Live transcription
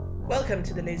Welcome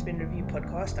to the Lesbian Review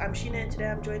podcast. I'm Sheena, and today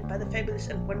I'm joined by the fabulous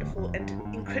and wonderful and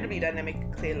incredibly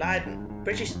dynamic Claire Lydon,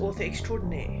 British author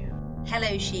extraordinaire. Hello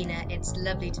Sheena, it's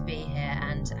lovely to be here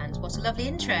and what a lovely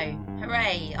intro.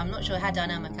 Hooray. I'm not sure how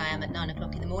dynamic I am at 9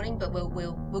 o'clock in the morning, but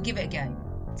we'll give it a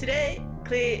go. Today,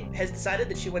 Claire has decided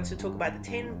that she wants to talk about the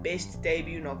 10 best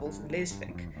debut novels in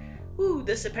lesfic.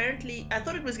 This apparently, I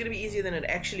thought it was going to be easier than it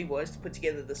actually was to put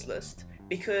together this list,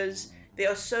 because there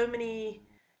are so many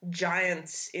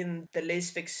giants in the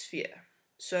lesfic sphere.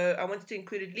 So I wanted to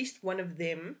include at least one of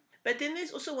them. But then there's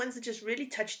also ones that just really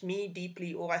touched me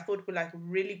deeply, or I thought were like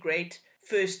really great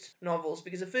first novels,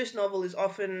 because a first novel is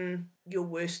often your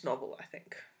worst novel, I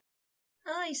think.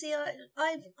 Oh, you see,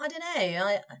 I don't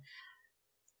know.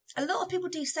 A lot of people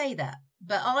do say that,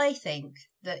 but I think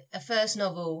that a first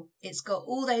novel, it's got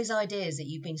all those ideas that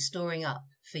you've been storing up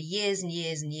for years and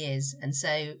years and years, and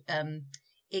so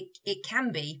it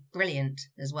can be brilliant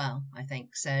as well, I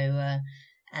think. So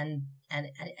and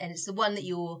it's the one that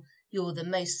you're the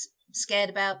most scared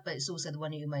about, but it's also the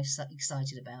one you're most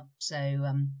excited about. So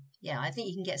yeah, I think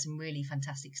you can get some really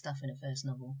fantastic stuff in a first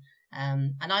novel,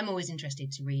 and I'm always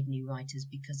interested to read new writers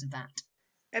because of that.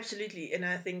 Absolutely, and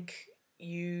I think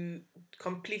you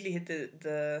completely hit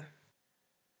the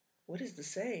what is the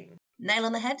saying? Nail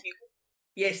on the head?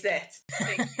 Yes, that.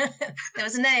 There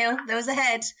was a nail, there was a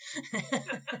head.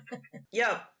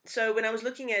 Yeah, so when I was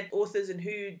looking at authors and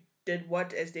who did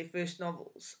what as their first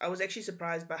novels, I was actually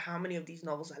surprised by how many of these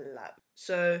novels I love.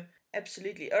 So,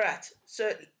 absolutely. All right,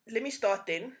 so let me start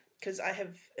then, because I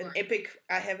have an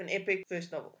epic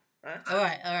first novel, right? All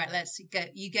right, let's go.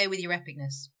 You go with your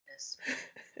epicness.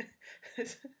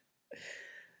 Yes.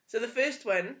 So the first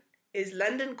one is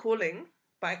London Calling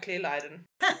by Claire Lydon.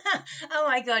 Oh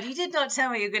my God, you did not tell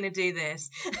me you were going to do this.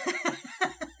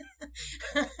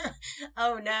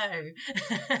 Oh no.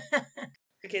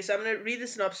 Okay, so I'm going to read the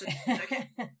synopsis. Okay.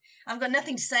 I've got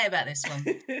nothing to say about this one.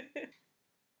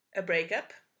 A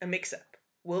breakup, a mix-up.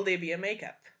 Will there be a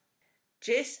make-up?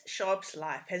 Jess Sharp's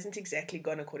life hasn't exactly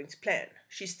gone according to plan.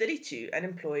 She's 32,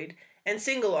 unemployed, and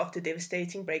single after a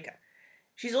devastating breakup.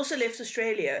 She's also left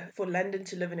Australia for London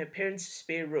to live in her parents'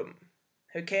 spare room.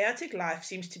 Her chaotic life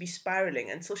seems to be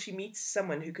spiralling until she meets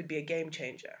someone who could be a game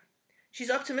changer. She's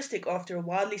optimistic after a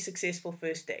wildly successful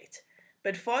first date,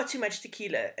 but far too much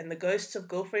tequila and the ghosts of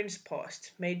girlfriends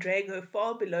past may drag her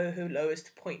far below her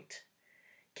lowest point.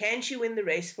 Can she win the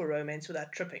race for romance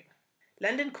without tripping?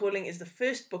 London Calling is the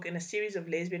first book in a series of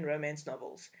lesbian romance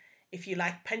novels. If you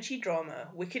like punchy drama,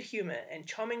 wicked humour, and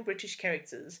charming British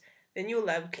characters, then you'll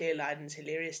love Claire Lydon's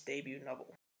hilarious debut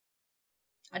novel.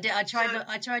 I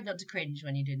tried not to cringe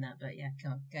when you did that, but yeah,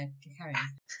 come on, go carry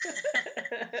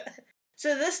on.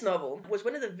 So this novel was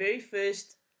one of the very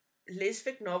first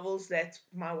lesfic novels that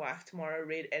my wife Tamara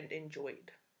read and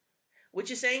enjoyed,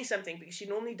 which is saying something, because she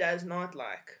normally does not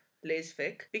like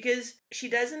lesfic, because she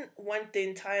doesn't want the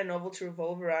entire novel to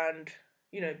revolve around,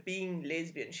 being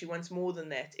lesbian. She wants more than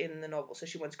that in the novel. So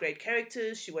she wants great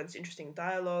characters, she wants interesting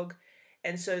dialogue,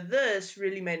 and so this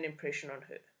really made an impression on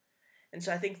her. And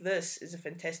so I think this is a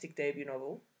fantastic debut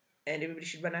novel, and everybody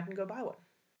should run out and go buy one.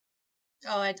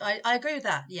 Oh, I agree with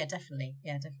that. Yeah, definitely.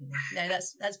 No,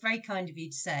 that's very kind of you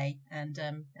to say, and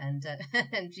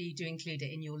you do include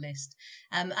it in your list.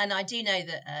 And I do know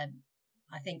that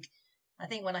I think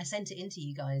when I sent it in to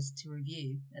you guys to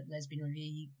review at Lesbian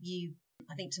Review, you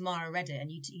I think Tamara read it,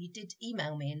 and you did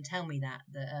email me and tell me that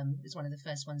it was one of the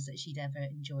first ones that she'd ever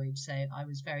enjoyed. So I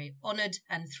was very honoured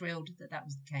and thrilled that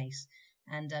was the case.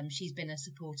 And she's been a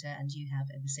supporter, and you have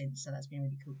ever since. So that's been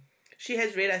really cool. She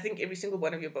has read, I think, every single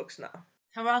one of your books now.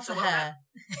 Hurrah for her.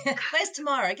 Where's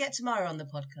Tamara? Get Tamara on the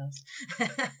podcast.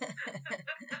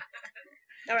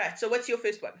 All right, so what's your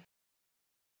first one?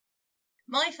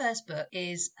 My first book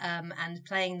is, and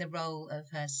playing the role of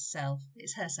herself.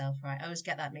 It's herself, right? I always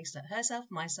get that mixed up. Herself,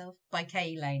 Myself, by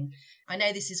Kay Lane. I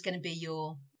know this is going to be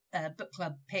your book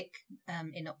club pick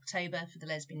in October for the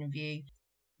Lesbian Review.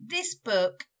 This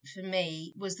book, for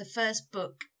me, was the first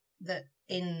book that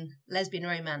in lesbian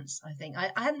romance, I think. I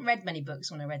hadn't read many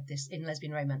books when I read this, in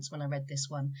lesbian romance, when I read this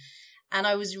one. And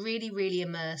I was really, really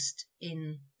immersed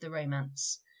in the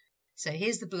romance. So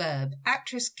here's the blurb.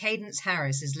 Actress Cadence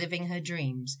Harris is living her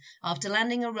dreams after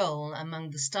landing a role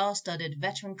among the star-studded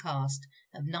veteran cast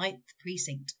of Ninth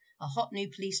Precinct, a hot new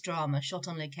police drama shot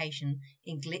on location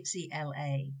in glitzy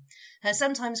LA. Her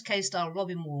sometimes co-star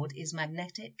Robin Ward is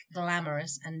magnetic,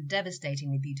 glamorous, and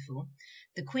devastatingly beautiful,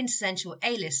 the quintessential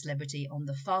A-list celebrity on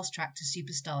the fast track to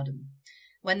superstardom.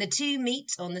 When the two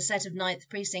meet on the set of Ninth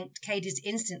Precinct, Cade is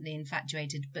instantly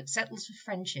infatuated but settles for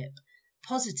friendship,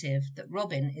 positive that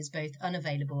Robin is both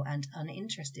unavailable and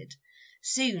uninterested.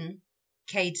 Soon,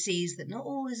 Cade sees that not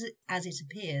all is as it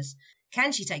appears.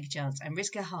 Can she take a chance and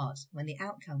risk her heart when the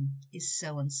outcome is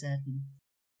so uncertain?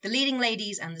 The leading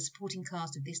ladies and the supporting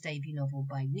cast of this debut novel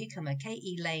by newcomer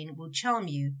K.E. Lane will charm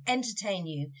you, entertain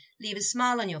you, leave a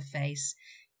smile on your face,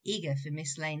 eager for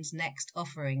Miss Lane's next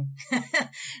offering,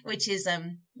 which is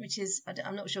I'm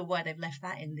not sure why they've left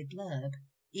that in the blurb.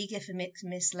 Eager for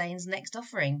Miss Lane's next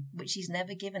offering, which she's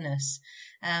never given us.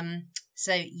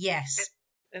 So yes.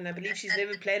 And I believe she's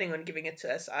never planning on giving it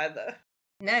to us either.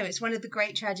 No, it's one of the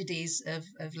great tragedies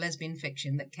of lesbian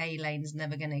fiction that Kay Lane's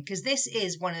never going to... Because this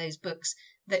is one of those books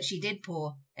that she did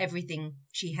pour everything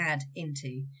she had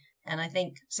into. And I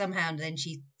think somehow then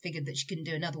she figured that she couldn't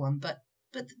do another one. But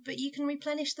you can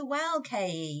replenish the well,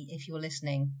 Kay, if you're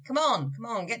listening. Come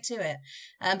on, get to it.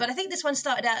 But I think this one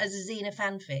started out as a Xena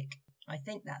fanfic. I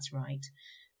think that's right.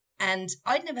 And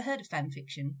I'd never heard of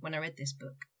fanfiction when I read this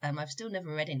book. I've still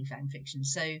never read any fanfiction.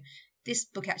 So this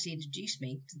book actually introduced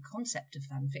me to the concept of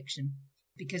fanfiction,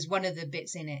 because one of the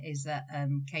bits in it is that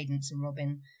Cadence and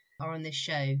Robin are on this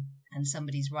show and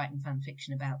somebody's writing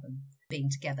fanfiction about them being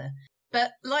together.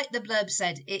 But like the blurb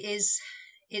said, it's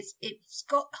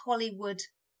got Hollywood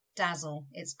dazzle,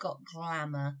 it's got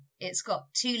glamour, it's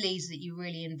got two leads that you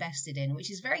really invested in,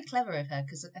 which is very clever of her,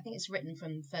 because I think it's written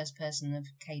from the first person of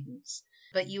Cadence.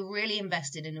 But you're really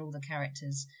invested in all the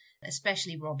characters,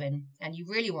 especially Robin, and you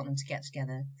really want them to get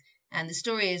together. And the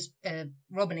story is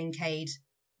Robin and Cade.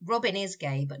 Robin is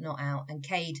gay, but not out, and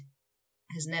Cade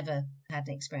has never had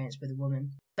an experience with a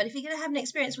woman. But if you're going to have an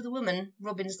experience with a woman,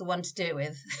 Robin's the one to do it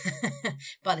with,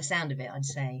 by the sound of it, I'd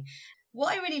say.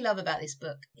 What I really love about this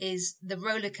book is the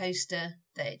roller coaster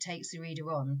that it takes the reader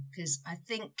on, because I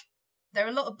think there are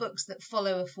a lot of books that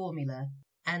follow a formula,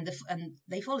 and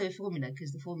they follow a formula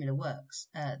because the formula works.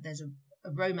 There's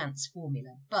a romance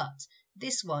formula, but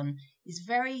this one is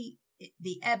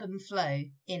the ebb and flow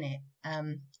in it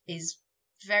is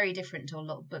very different to a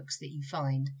lot of books that you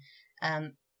find,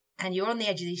 and you're on the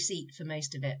edge of your seat for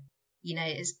most of it. You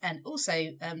know, and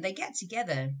also they get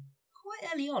together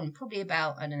quite early on, probably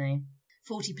about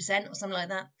 40% or something like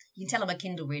that. You can tell I'm a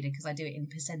Kindle reader because I do it in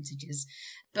percentages.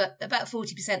 But about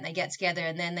 40% they get together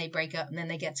and then they break up and then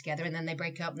they get together and then they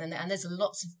break up and there's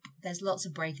lots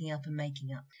of breaking up and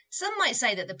making up. Some might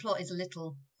say that the plot is a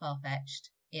little far-fetched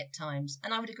at times,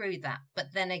 and I would agree with that.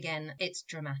 But then again, it's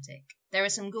dramatic. There are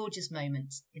some gorgeous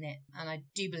moments in it, and I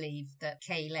do believe that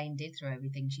Kay Lane did throw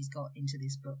everything she's got into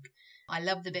this book. I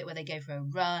love the bit where they go for a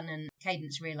run and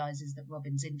Cadence realises that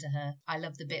Robin's into her. I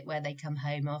love the bit where they come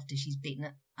home after she's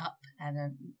beaten up,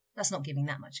 and that's not giving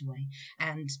that much away.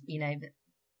 And, you know,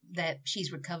 that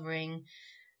she's recovering.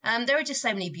 There are just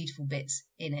so many beautiful bits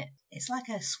in it. It's like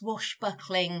a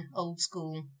swashbuckling,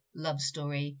 old-school love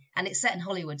story, and it's set in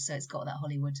Hollywood, so it's got that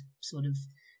Hollywood sort of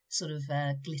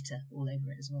glitter all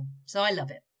over it as well. So I love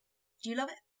it. Do you love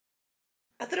it?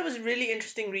 I thought it was a really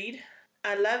interesting read.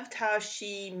 I loved how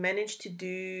she managed to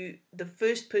do the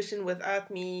first person without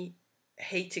me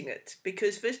hating it,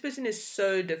 because first person is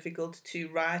so difficult to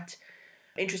write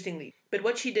interestingly. But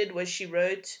what she did was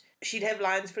she'd have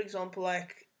lines, for example,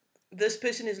 like, this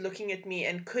person is looking at me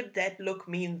and could that look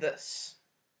mean this?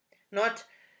 Not,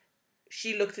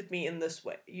 she looked at me in this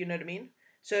way, you know what I mean?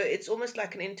 So it's almost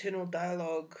like an internal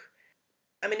dialogue.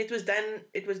 I mean, it was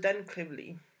done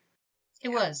cleverly. It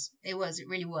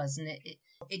really was. And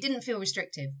it didn't feel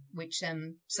restrictive, which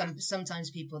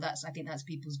sometimes I think that's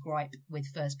people's gripe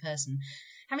with first person.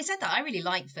 Having said that, I really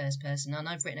like first person, and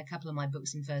I've written a couple of my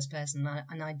books in first person,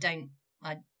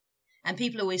 and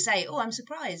people always say, oh, I'm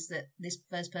surprised that this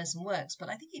first person works, but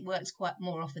I think it works quite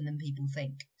more often than people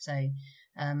think. So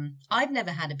I've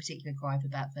never had a particular gripe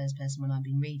about first person when I've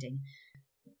been reading.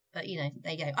 But, you know,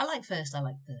 there you go. I like first, I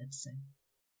like third. So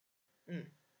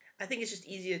I think it's just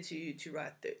easier to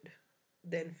write third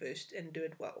than first and do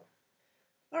it well.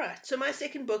 All right, so my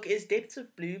second book is Depths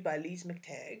of Blue by Lise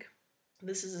McTagg.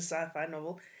 This is a sci-fi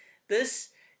novel. This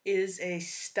is a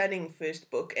stunning first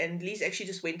book, and Lise actually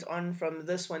just went on from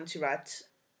this one to write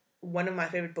one of my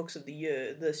favorite books of the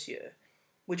year this year,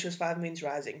 which was Five Moons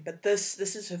Rising. But this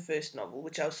is her first novel,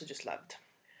 which I also just loved.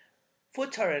 For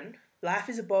Torrin, life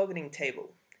is a bargaining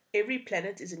table. Every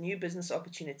planet is a new business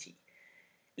opportunity.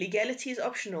 Legality is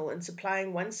optional, and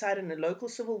supplying one side in a local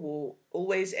civil war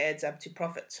always adds up to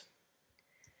profit.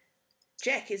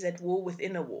 Jack is at war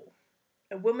within a war.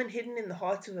 A woman hidden in the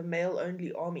heart of a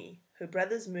male-only army, her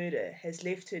brother's murder has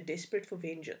left her desperate for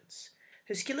vengeance.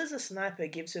 Her skill as a sniper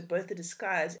gives her both the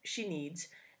disguise she needs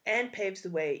and paves the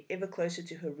way ever closer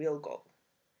to her real goal.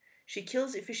 She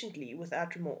kills efficiently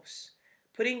without remorse.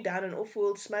 Putting down an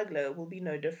off-world smuggler will be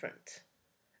no different.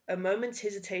 A moment's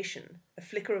hesitation, a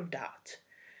flicker of doubt.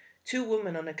 Two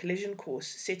women on a collision course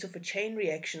set off a chain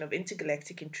reaction of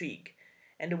intergalactic intrigue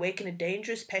and awaken a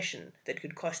dangerous passion that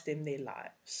could cost them their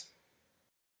lives.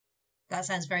 That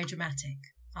sounds very dramatic.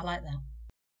 I like that.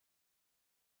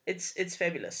 It's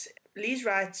fabulous. Lees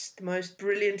writes the most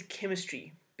brilliant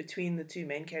chemistry between the two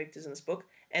main characters in this book,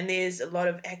 and there's a lot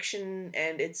of action,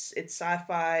 and it's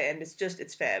sci-fi, and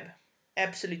it's fab.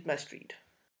 Absolute must read.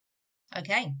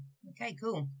 Okay,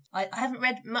 cool. I haven't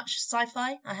read much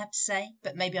sci-fi, I have to say,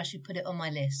 but maybe I should put it on my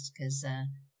list because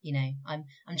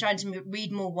I'm trying to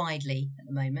read more widely at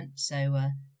the moment,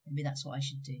 so maybe that's what I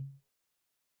should do.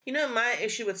 My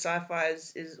issue with sci-fi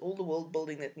is all the world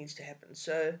building that needs to happen.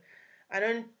 So I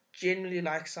don't generally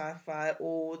like sci-fi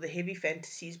or the heavy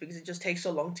fantasies because it just takes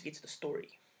so long to get to the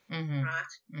story. Mm-hmm.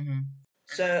 Right? Mm-hmm.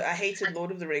 So I hated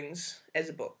Lord of the Rings as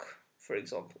a book, for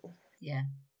example. Yeah,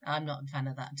 I'm not a fan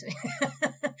of that too.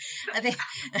 I think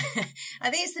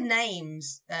it's the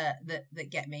names that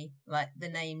get me, like the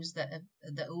names that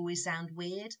always sound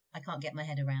weird. I can't get my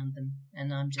head around them,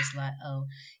 and I'm just like,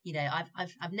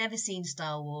 I've never seen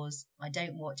Star Wars. I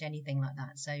don't watch anything like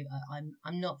that, so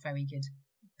I'm not very good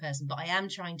person, but I am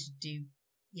trying to do,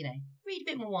 read a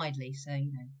bit more widely. So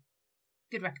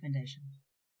good recommendation.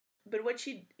 But what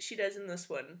she does in this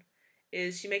one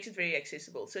is she makes it very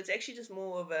accessible. So it's actually just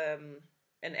more of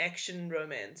an action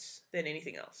romance than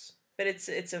anything else. But it's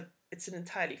an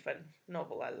entirely fun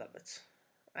novel. I love it.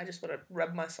 I just want to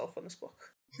rub myself on this book.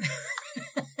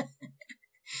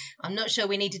 I'm not sure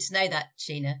we needed to know that,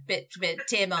 Sheena. Bit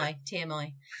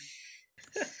TMI.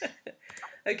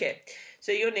 Okay,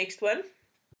 so your next one.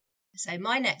 So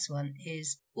my next one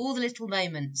is All the Little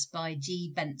Moments by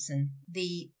G. Benson.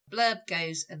 The blurb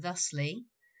goes thusly: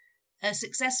 a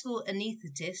successful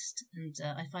anaesthetist, and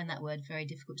I find that word very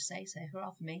difficult to say, so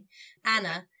hurrah for me,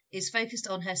 Anna is focused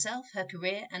on herself, her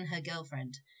career, and her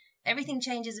girlfriend. Everything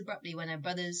changes abruptly when her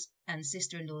brother's and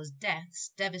sister-in-law's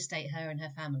deaths devastate her and her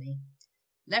family.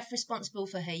 Left responsible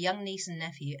for her young niece and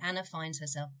nephew, Anna finds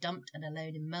herself dumped and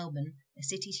alone in Melbourne, a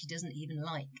city she doesn't even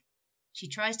like. She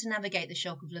tries to navigate the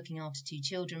shock of looking after two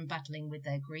children battling with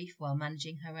their grief while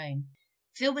managing her own.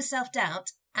 Filled with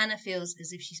self-doubt, Anna feels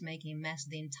as if she's making a mess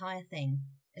of the entire thing,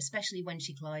 especially when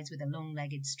she collides with a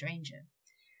long-legged stranger.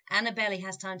 Anna barely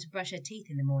has time to brush her teeth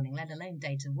in the morning, let alone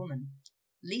date a woman.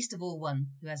 Least of all one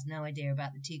who has no idea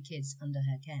about the two kids under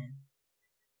her care.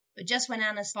 But just when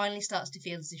Anna finally starts to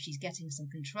feel as if she's getting some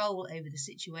control over the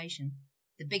situation,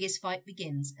 the biggest fight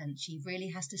begins and she really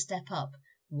has to step up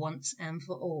once and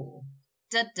for all.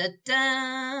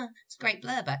 Da-da-da! It's a great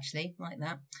blurb, actually, like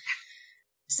that.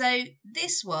 So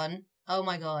this one, oh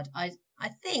my God, I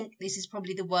think this is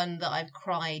probably the one that I've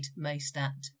cried most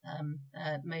at.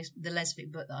 The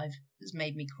lesbian book that's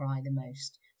made me cry the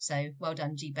most. So well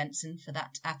done, G. Benson, for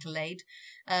that accolade.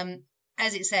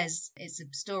 As it says, it's a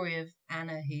story of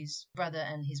Anna, whose brother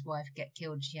and his wife get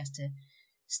killed. She has to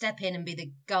step in and be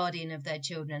the guardian of their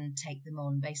children and take them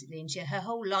on, basically. And her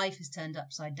whole life is turned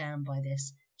upside down by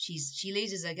this. She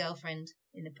loses her girlfriend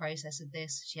in the process of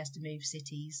this. She has to move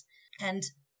cities. And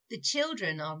the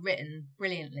children are written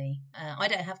brilliantly. I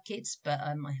don't have kids, but I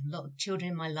have a lot of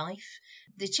children in my life.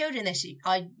 The children,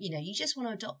 you just want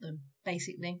to adopt them,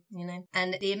 basically,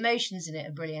 And the emotions in it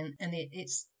are brilliant. And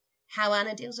it's how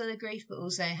Anna deals with her grief, but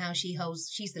also how she's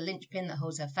the linchpin that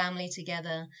holds her family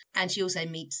together. And she also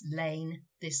meets Lane,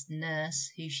 this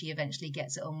nurse, who she eventually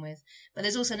gets it on with. But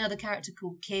there's also another character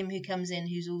called Kim who comes in,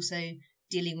 who's also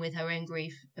dealing with her own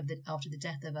grief after the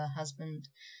death of her husband.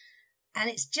 And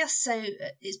it's just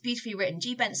it's beautifully written.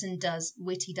 G. Benson does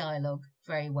witty dialogue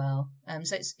very well.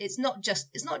 So it's not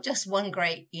just one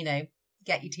great,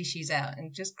 get your tissues out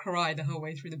and just cry the whole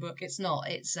way through the book. It's not.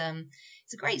 It's a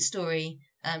great story.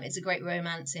 It's a great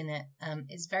romance in it.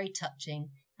 It's very touching,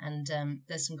 and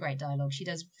there's some great dialogue. She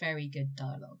does very good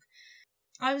dialogue.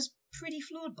 I was pretty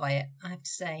floored by it, I have to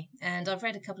say. And I've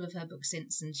read a couple of her books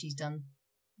since, and she's done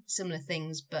similar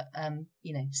things, but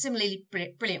similarly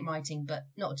brilliant writing, but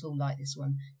not at all like this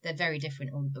one. They're very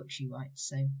different, all the books she writes,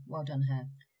 so well done her.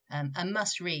 A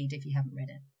must read if you haven't read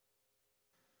it.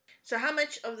 So how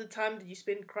much of the time did you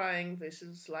spend crying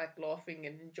versus like laughing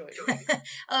and enjoying?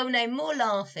 Oh no, more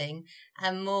laughing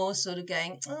and more sort of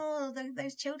going, oh,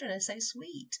 those children are so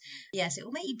sweet. Yes, it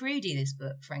will make you broody, this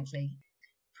book, frankly.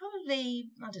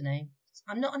 Probably, I don't know,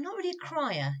 I'm not really a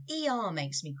crier. ER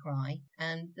makes me cry,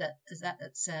 and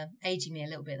that's aging me a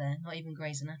little bit there. Not even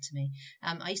Grey's Anatomy.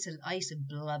 I used to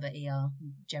blubber ER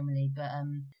generally, but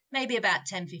maybe about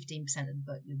 10-15% of the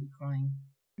book you'll be crying,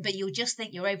 but you'll just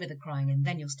think you're over the crying, and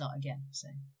then you'll start again. So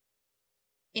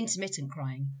intermittent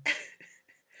crying.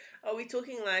 Are we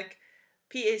talking like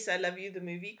P.S. I Love You, the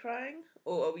movie crying,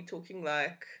 or are we talking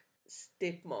like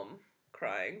stepmom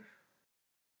crying.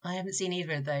 I haven't seen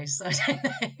either of those, so I don't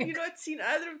know. You've not seen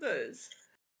either of those?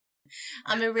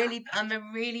 I'm a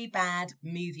really bad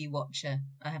movie watcher,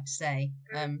 I have to say.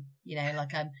 I'm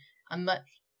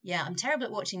terrible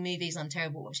at watching movies. I'm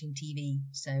terrible at watching TV.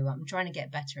 So I'm trying to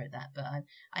get better at that. But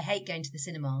I hate going to the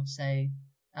cinema. So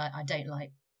I don't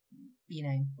like,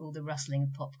 all the rustling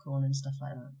of popcorn and stuff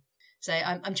like that. So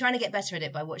I'm trying to get better at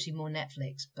it by watching more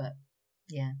Netflix. But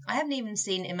yeah, I haven't even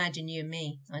seen Imagine You and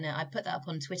Me. I know I put that up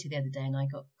on Twitter the other day and I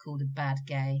got called a bad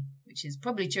gay, which is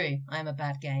probably true. I am a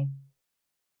bad gay.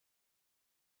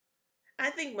 I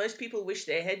think most people wish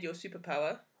they had your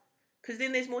superpower, because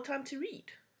then there's more time to read.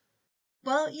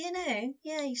 Well,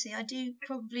 you see, I do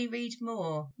probably read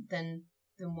more than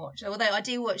watch. Although I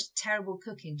do watch terrible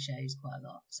cooking shows quite a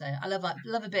lot. So I love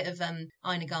a bit of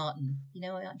Ina Garten. Do you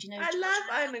know? I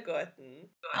love Ina Garten.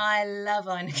 I love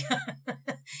Ina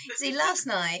Garten. See, last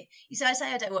night, I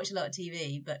say I don't watch a lot of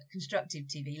TV, but constructive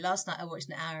TV. Last night I watched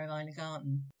an hour of Ina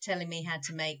Garten telling me how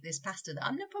to make this pasta that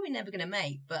I'm probably never going to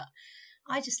make, but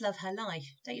I just love her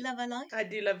life. Don't you love her life? I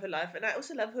do love her life, and I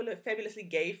also love her fabulously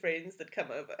gay friends that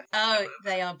come over. Oh,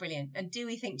 they are brilliant. And do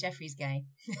we think Jeffrey's gay?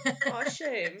 Oh,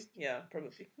 shame. Yeah,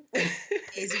 probably.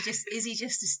 Is he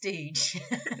just a stooge?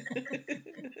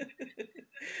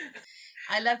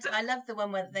 I loved the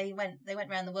one where they went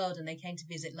around the world and they came to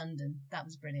visit London. That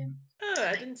was brilliant. Oh,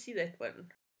 I didn't see that one.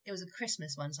 It was a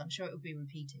Christmas one, so I'm sure it will be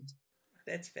repeated.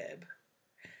 That's fab.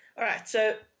 All right,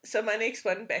 so my next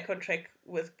one, back on track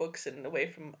with books and away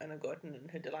from Ina Garten and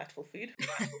her delightful food.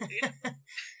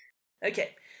 Okay,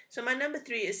 so my number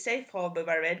 3 is Safe Harbour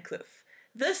by Radcliffe.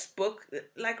 This book,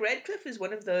 like Radcliffe, is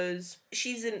one of those,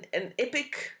 she's an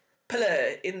epic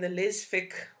pillar in the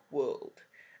lesfic world.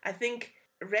 I think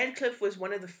Radcliffe was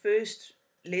one of the first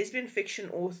lesbian fiction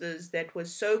authors that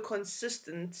was so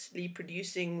consistently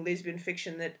producing lesbian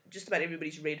fiction that just about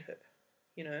everybody's read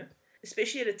her,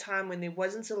 Especially at a time when there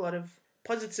wasn't a lot of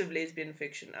positive lesbian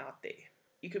fiction out there.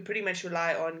 You could pretty much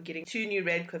rely on getting 2 new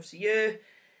Radcliffes a year,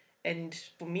 and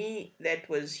for me, that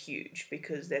was huge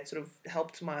because that sort of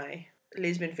helped my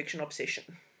lesbian fiction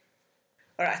obsession.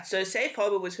 Alright, so Safe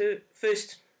Harbour was her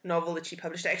first novel that she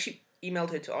published. I actually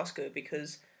emailed her to ask her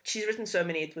because she's written so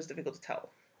many it was difficult to tell.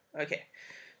 Okay,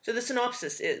 so the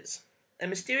synopsis is: a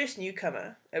mysterious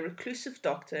newcomer, a reclusive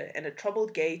doctor, and a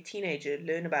troubled gay teenager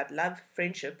learn about love,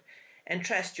 friendship, and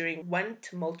trust during one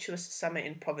tumultuous summer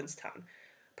in Provincetown.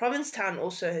 Provincetown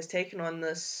also has taken on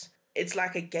this, it's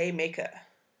like a gay mecca,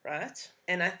 right?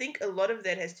 And I think a lot of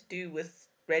that has to do with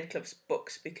Radcliffe's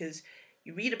books, because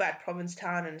you read about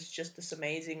Provincetown and it's just this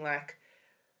amazing,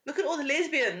 look at all the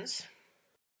lesbians.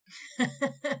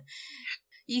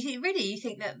 You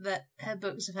think that her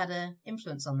books have had an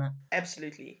influence on that?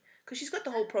 Absolutely. Because she's got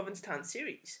the whole Provincetown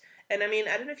series. And I mean,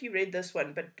 I don't know if you read this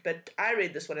one, but I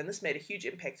read this one and this made a huge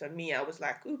impact on me. I was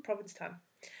like, ooh, Provincetown.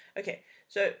 Okay,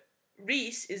 so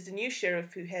Reese is the new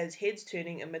sheriff who has heads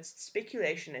turning amidst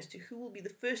speculation as to who will be the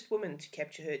first woman to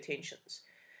capture her attentions.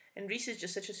 And Reese is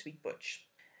just such a sweet butch.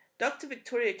 Dr.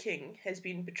 Victoria King has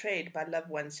been betrayed by love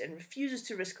once and refuses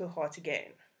to risk her heart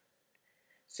again.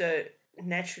 So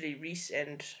naturally, Reese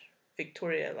and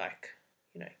Victoria,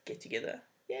 get together.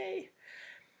 Yay!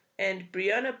 And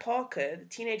Brianna Parker, the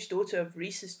teenage daughter of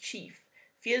Reese's chief,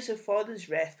 fears her father's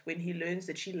wrath when he learns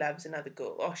that she loves another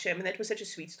girl. Oh, shame, and that was such a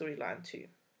sweet storyline too.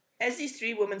 As these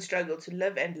 3 women struggle to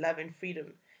live and love in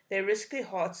freedom, they risk their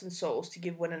hearts and souls to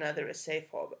give one another a safe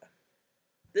harbor.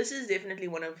 This is definitely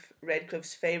one of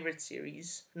Radcliffe's favorite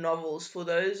series novels for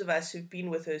those of us who've been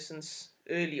with her since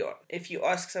early on. If you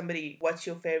ask somebody, what's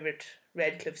your favorite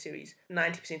Radcliffe series,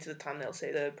 90% of the time they'll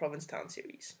say the Provincetown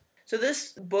series. So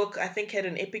this book, I think, had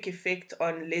an epic effect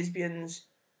on lesbians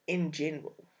in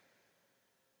general.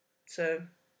 So,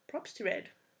 props to Rad.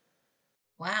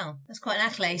 Wow, that's quite an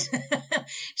accolade.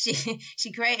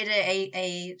 She created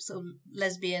a sort of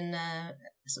lesbian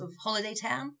sort of holiday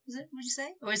town, would you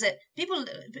say? Or is it people,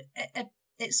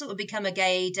 it's sort of become a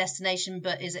gay destination,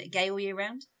 but is it gay all year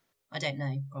round? I don't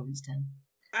know, Provincetown.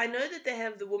 I know that they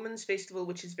have the Women's Festival,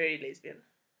 which is very lesbian.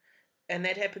 And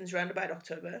that happens around about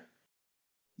October.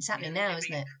 It's happening now,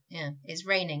 isn't it? Yeah, it's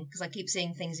raining because I keep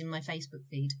seeing things in my Facebook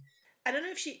feed. I don't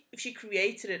know if she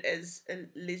created it as a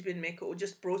lesbian mecca or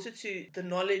just brought it to the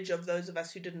knowledge of those of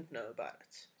us who didn't know about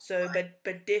it. So,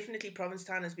 but definitely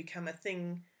Provincetown has become a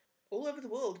thing all over the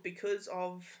world because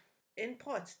of, in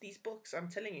part, these books, I'm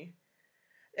telling you.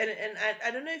 And I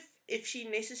don't know if she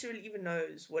necessarily even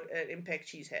knows what an impact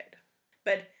she's had.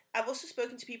 But I've also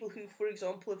spoken to people who, for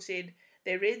example, have said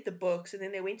they read the books and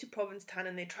then they went to Provincetown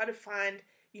and they try to find,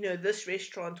 this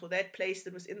restaurant or that place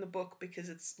that was in the book because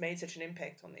it's made such an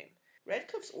impact on them.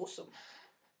 Radcliffe's awesome.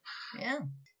 Yeah.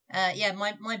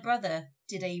 My brother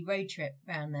did a road trip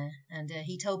around there, and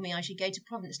he told me I should go to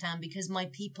Provincetown because my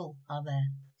people are there.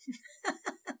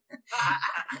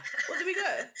 Well, there we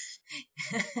go.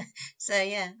 So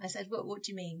yeah, I said, what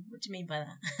do you mean? What do you mean by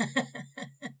that?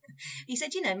 He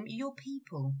said, your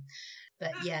people.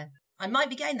 But yeah, I might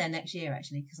be going there next year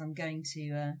actually, because I'm going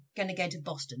to go to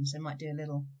Boston, so I might do a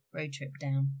little road trip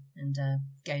down and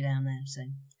go down there. So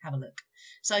have a look.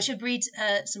 So I should read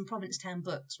some Provincetown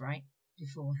books, right,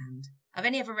 beforehand. I've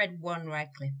only ever read one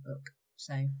Radcliffe book.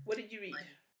 So what did you read?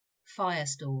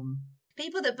 Firestorm.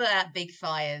 People that put out big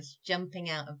fires, jumping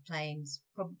out of planes,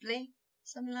 probably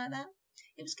something like that.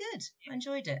 It was good. I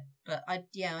enjoyed it, but I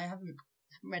haven't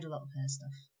read a lot of her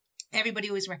stuff. Everybody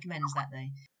always recommends that though.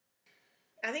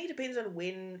 I think it depends on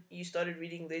when you started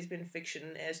reading lesbian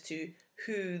fiction as to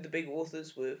who the big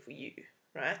authors were for you,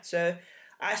 right? So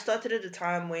I started at a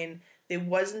time when there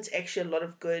wasn't actually a lot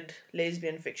of good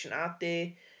lesbian fiction out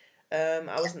there.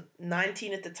 I was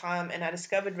 19 at the time, and I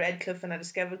discovered Radcliffe and I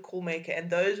discovered Callmaker, and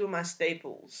those were my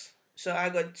staples. So I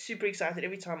got super excited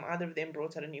every time either of them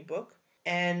brought out a new book.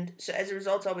 And so as a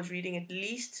result, I was reading at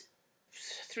least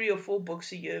 3 or 4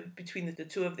 books a year between the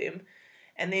two of them.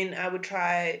 And then I would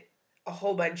try a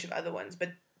whole bunch of other ones, but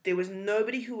there was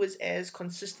nobody who was as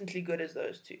consistently good as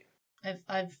those two.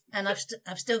 I've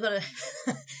still got to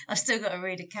I've still got to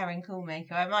read a Karen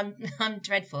Callmaker. I'm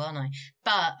dreadful, aren't I?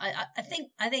 But I think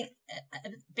a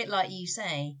bit like you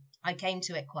say, I came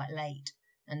to it quite late,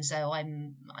 and so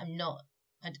I'm not.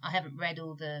 I haven't read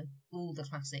all the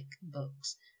classic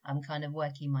books. I'm kind of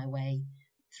working my way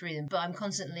through them, but I'm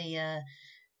constantly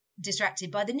distracted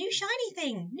by the new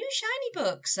shiny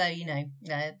book. So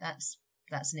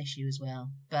that's an issue as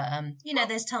well. But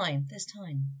there's time.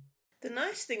 The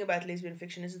nice thing about lesbian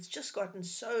fiction is it's just gotten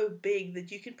so big that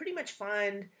you can pretty much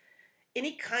find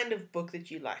any kind of book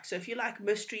that you like. So if you like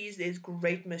mysteries, there's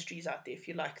great mysteries out there. If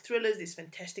you like thrillers, there's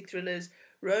fantastic thrillers.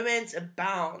 Romance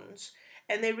abounds.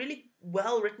 And they're really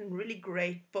well written, really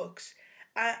great books.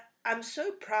 I'm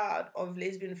so proud of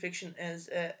lesbian fiction as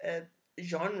a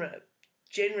genre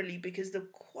generally, because the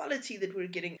quality that we're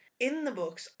getting in the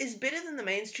books is better than the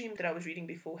mainstream that I was reading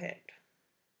beforehand.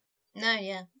 No,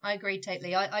 yeah, I agree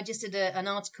totally. I just did an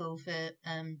article for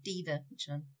Diva, which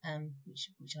I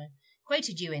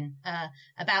quoted you in,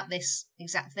 about this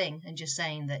exact thing, and just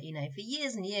saying that, for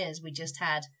years and years we just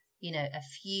had, a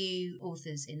few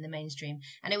authors in the mainstream,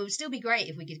 and it would still be great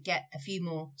if we could get a few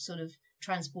more sort of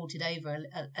transported over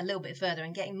a little bit further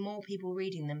and getting more people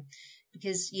reading them,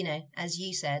 because, as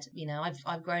you said,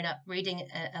 I've grown up reading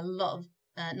a lot of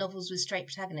novels with straight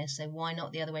protagonists, so why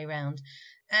not the other way around?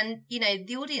 And,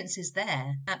 the audience is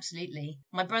there, absolutely.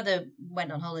 My brother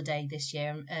went on holiday this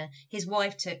year. His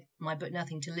wife took my book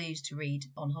Nothing to Lose to read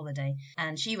on holiday,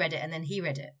 and she read it, and then he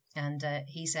read it. And I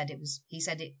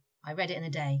read it in a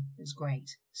day. It was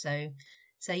great. So,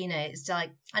 it's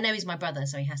like, I know he's my brother,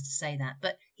 so he has to say that,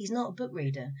 but he's not a book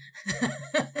reader.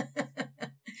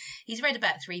 He's read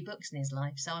about 3 books in his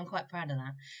life, so I'm quite proud of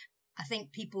that. I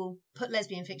think people put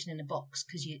lesbian fiction in a box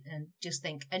because you just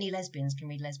think only lesbians can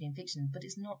read lesbian fiction, but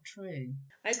it's not true.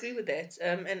 I agree with that.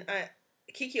 And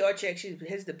Kiki Archie actually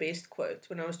has the best quote.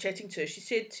 When I was chatting to her, she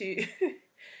said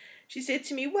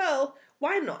to me, well,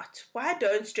 why not? Why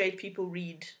don't straight people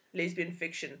read lesbian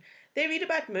fiction? They read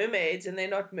about mermaids and they're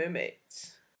not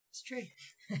mermaids. It's true.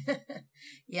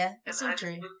 Yeah, it's all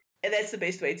true. And that's the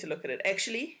best way to look at it.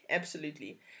 Actually,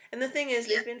 absolutely. And the thing is,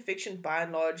 lesbian fiction, by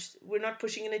and large, we're not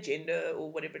pushing an agenda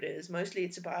or whatever it is. Mostly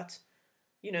it's about,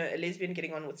 a lesbian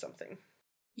getting on with something.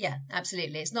 Yeah,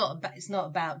 absolutely. It's not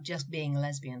about just being a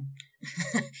lesbian.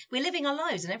 We're living our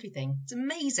lives and everything. It's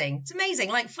amazing. It's amazing,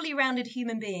 like fully rounded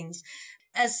human beings.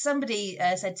 As somebody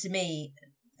said to me,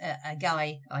 a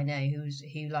guy I know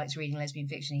who likes reading lesbian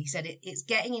fiction, he said it's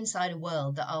getting inside a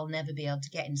world that I'll never be able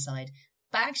to get inside.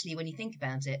 But actually, when you think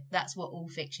about it, that's what all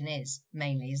fiction is,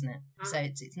 mainly, isn't it? So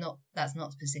that's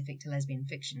not specific to lesbian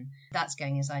fiction. That's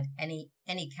going inside any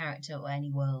character or any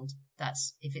world.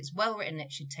 That's, if it's well written,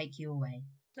 it should take you away.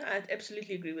 No, I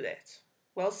absolutely agree with that.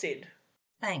 Well said.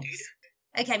 Thanks.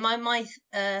 Okay, my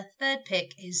third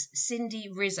pick is Cindy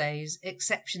Rizzo's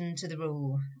Exception to the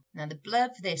Rule. Now, the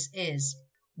blurb for this is: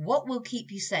 what will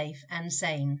keep you safe and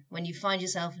sane when you find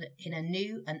yourself in a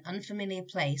new and unfamiliar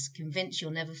place, convinced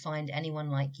you'll never find anyone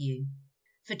like you?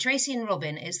 For Tracy and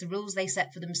Robin, it's the rules they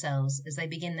set for themselves as they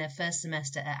begin their first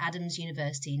semester at Adams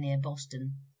University near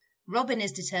Boston. Robin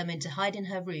is determined to hide in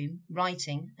her room,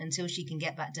 writing, until she can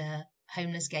get back to her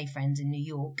homeless gay friends in New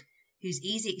York, whose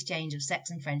easy exchange of sex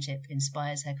and friendship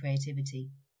inspires her creativity.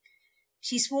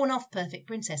 She's sworn off perfect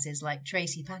princesses like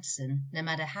Tracy Patterson, no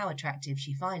matter how attractive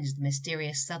she finds the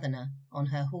mysterious southerner on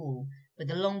her hall with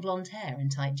the long blonde hair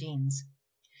and tight jeans.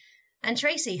 And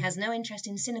Tracy has no interest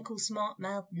in cynical,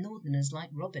 smart-mouthed northerners like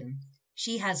Robin.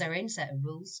 She has her own set of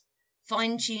rules,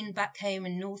 fine-tuned back home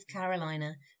in North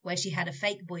Carolina, where she had a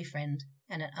fake boyfriend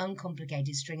and an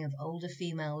uncomplicated string of older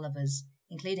female lovers,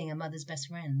 including her mother's best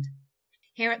friend.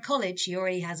 Here at college, she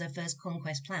already has her first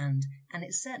conquest planned, and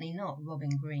it's certainly not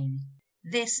Robin Green.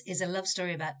 This is a love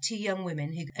story about two young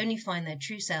women who only find their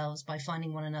true selves by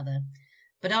finding one another.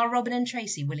 But are Robin and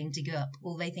Tracy willing to give up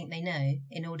all they think they know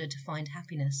in order to find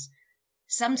happiness?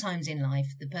 Sometimes in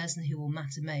life, the person who will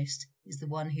matter most is the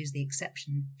one who's the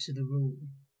exception to the rule.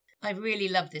 I really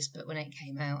loved this book when it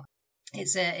came out.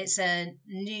 It's a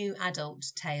new adult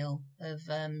tale of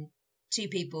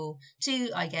two,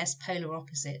 I guess, polar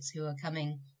opposites who are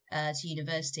coming to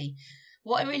university.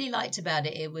 What I really liked about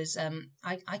it, it was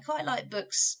I quite like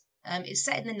books. It's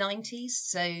set in the 90s,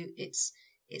 so it's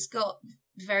got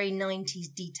very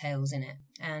 90s details in it.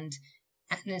 And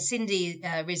Cindy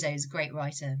Rizzo is a great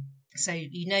writer, so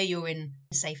you know you're in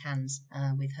safe hands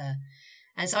with her.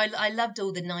 And so I loved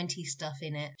all the 90s stuff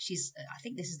in it. I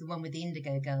think this is the one with the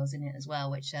Indigo Girls in it as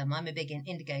well, which I'm a big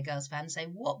Indigo Girls fan. So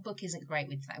what book isn't great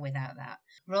without that?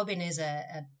 Robin is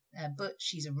a butch.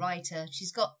 She's a writer.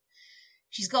 She's got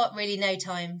really no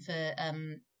time for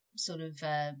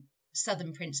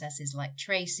southern princesses like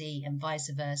Tracy and vice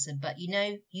versa. But you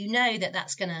know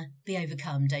that's going to be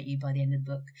overcome, don't you, by the end of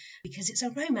the book? Because it's a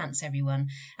romance, everyone.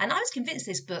 And I was convinced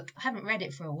this book, I haven't read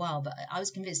it for a while, but I was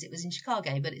convinced it was in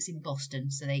Chicago, but it's in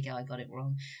Boston. So there you go, I got it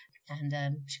wrong. And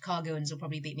Chicagoans will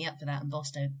probably beat me up for that, and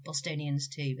Bostonians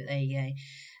too, but there you go.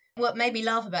 What made me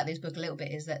laugh about this book a little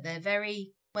bit is that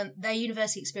their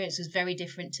university experience was very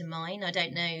different to mine. I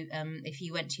don't know if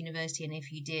you went to university, and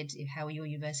if you did, how your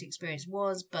university experience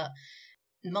was, but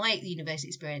my university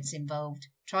experience involved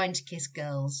trying to kiss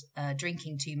girls,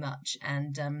 drinking too much,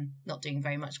 and not doing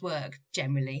very much work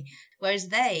generally. Whereas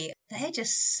they're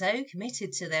just so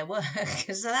committed to their work.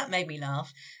 So that made me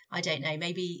laugh. I don't know,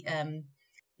 maybe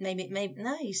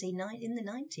no, you see, in the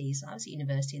 90s. I was at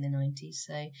university in the 90s.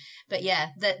 So, but yeah,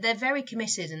 they're very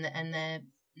committed, and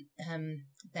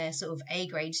they're sort of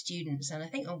A-grade students. And I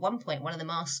think at one point one of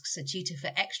them asks a tutor for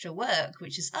extra work,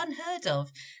 which is unheard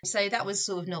of. So that was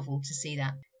sort of novel to see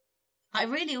that. I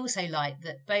really also liked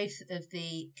that both of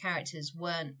the characters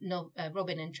weren't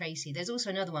Robin and Tracy. There's also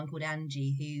another one called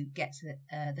Angie who gets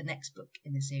the next book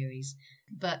in the series.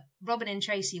 But Robin and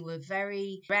Tracy were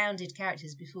very rounded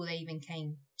characters before they even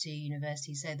came to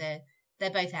university. So they're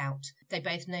both out. They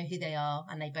both know who they are,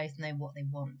 and they both know what they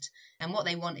want. And what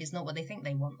they want is not what they think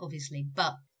they want, obviously.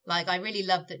 But I really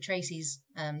love that Tracy's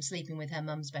sleeping with her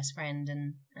mum's best friend,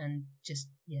 and just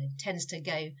tends to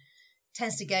go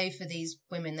for these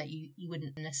women that you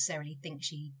wouldn't necessarily think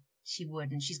she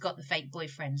would. And she's got the fake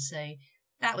boyfriend, so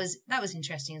that was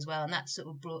interesting as well. And that sort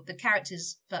of brought the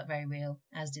characters felt very real,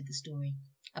 as did the story.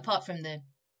 Apart from the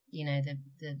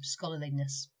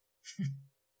scholarliness.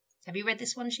 Have you read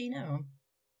this one, Sheena? Or?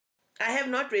 I have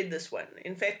not read this one.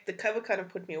 In fact, the cover kind of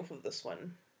put me off of this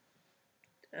one.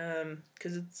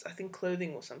 Because it's, I think,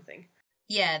 clothing or something.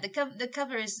 Yeah, the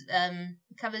cover is the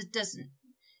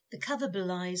cover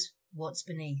belies what's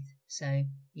beneath. So,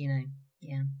 yeah.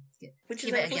 Which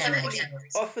is unfortunately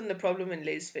often the problem in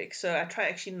lesfic. So I try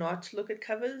actually not to look at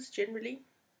covers generally.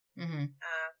 Mm-hmm.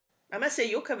 I must say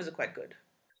your covers are quite good.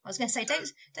 I was going to say,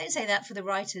 don't say that for the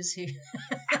writers who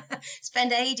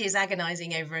spend ages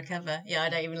agonising over a cover. Yeah, I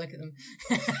don't even look at them.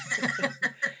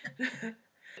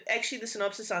 Actually, the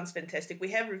synopsis sounds fantastic.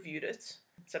 We have reviewed it.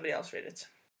 Somebody else read it.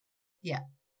 Yeah.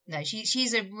 No,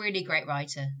 she's a really great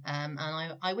writer. And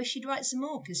I wish she'd write some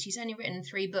more, because she's only written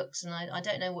 3 books, and I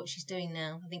don't know what she's doing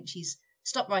now. I think she's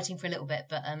stopped writing for a little bit,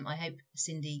 but I hope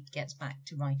Cindy gets back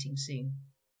to writing soon.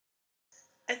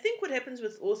 I think what happens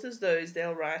with authors, though, is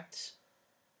they'll write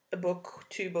a book,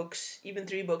 2 books, even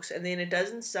 3 books, and then it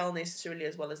doesn't sell necessarily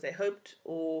as well as they hoped,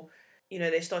 or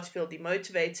they start to feel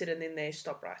demotivated, and then they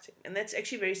stop writing. And that's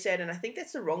actually very sad, and I think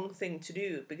that's the wrong thing to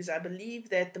do, because I believe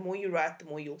that the more you write, the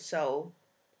more you'll sell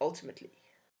ultimately.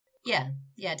 Yeah,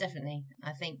 definitely.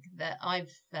 I think that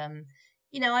I've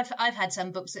had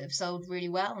some books that have sold really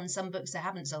well, and some books that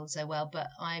haven't sold so well, but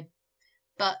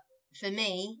for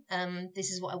me,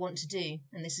 this is what I want to do,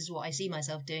 and this is what I see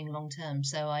myself doing long term.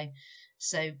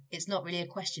 So it's not really a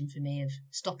question for me of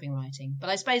stopping writing.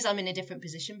 But I suppose I'm in a different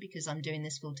position because I'm doing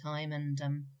this full time, and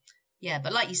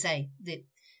but like you say, the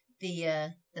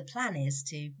plan is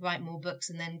to write more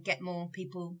books and then get more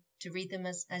people to read them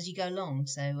as you go along.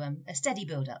 So a steady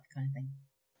build up kind of thing.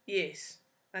 Yes.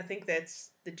 I think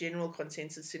that's the general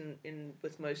consensus in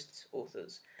with most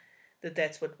authors, that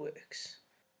that's what works.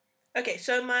 Okay,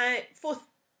 so my fourth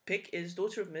pick is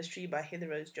Daughter of Mystery by Heather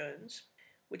Rose Jones,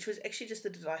 which was actually just a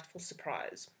delightful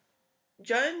surprise.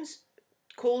 Jones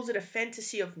calls it a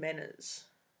fantasy of manners,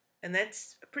 and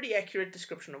that's a pretty accurate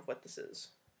description of what this is.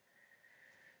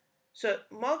 So,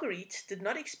 Marguerite did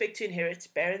not expect to inherit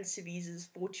Baron Sevise's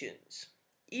fortunes,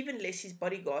 even less his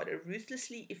bodyguard, a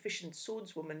ruthlessly efficient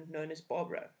swordswoman known as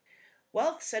Barbara.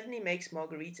 Wealth suddenly makes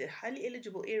Marguerite a highly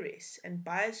eligible heiress and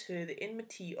buys her the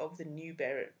enmity of the new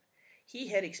Baron. He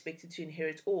had expected to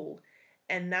inherit all,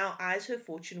 and now eyes her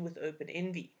fortune with open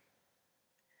envy.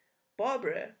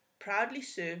 Barbara proudly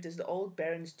served as the old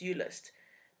Baron's duellist,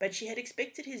 but she had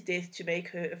expected his death to make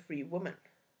her a free woman.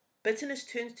 Bitterness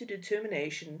turns to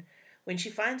determination when she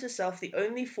finds herself the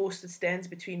only force that stands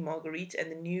between Marguerite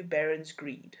and the new Baron's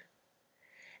greed.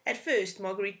 At first,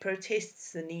 Marguerite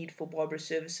protests the need for Barbara's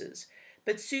services,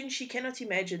 but soon she cannot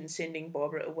imagine sending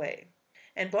Barbara away,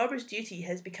 and Barbara's duty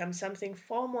has become something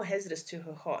far more hazardous to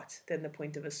her heart than the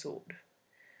point of a sword.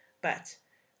 But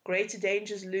greater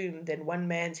dangers loom than one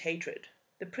man's hatred.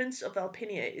 The Prince of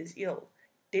Alpinia is ill.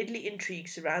 Deadly intrigue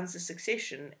surrounds the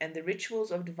succession and the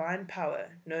rituals of divine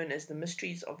power known as the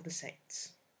Mysteries of the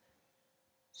Saints.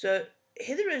 So,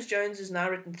 Heather Rose Jones has now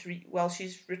written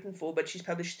she's written four, but she's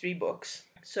published 3 books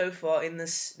so far in the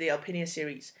Alpinia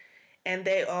series. And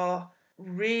they are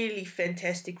really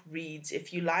fantastic reads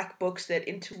if you like books that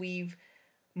interweave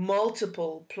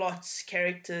multiple plots,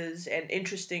 characters, and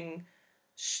interesting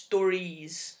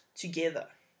stories together.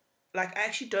 Like, I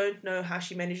actually don't know how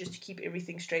she manages to keep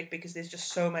everything straight because there's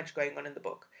just so much going on in the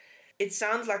book. It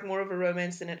sounds like more of a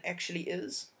romance than it actually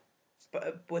is,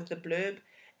 but with the blurb,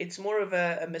 it's more of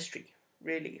a mystery,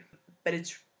 really. But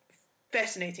it's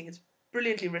fascinating. It's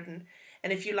brilliantly written.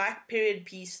 And if you like period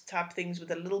piece type things with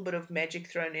a little bit of magic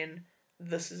thrown in,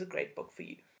 this is a great book for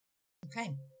you.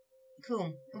 Okay,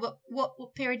 cool.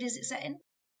 What period is it set in?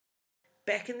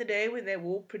 Back in the day when they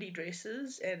wore pretty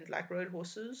dresses and rode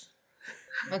horses.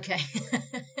 Okay.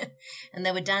 And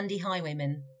there were dandy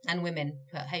highwaymen and women,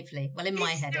 but hopefully. Well, in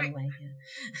my head anyway. Yeah.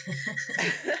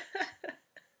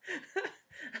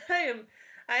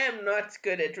 I am not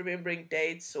good at remembering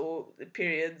dates or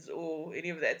periods or any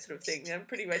of that sort of thing. I'm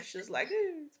pretty much just it's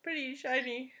pretty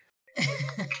shiny.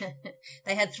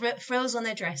 They had frills on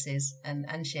their dresses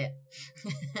and shit.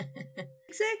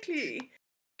 Exactly.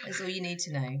 That's all you need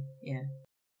to know. Yeah.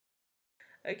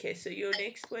 Okay, so your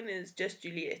next one is Just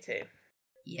Juliet.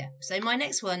 Yeah, so my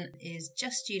next one is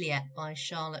Just Juliet by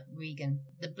Charlotte Regan.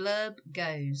 The blurb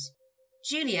goes,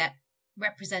 Juliet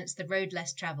represents the road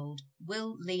less travelled.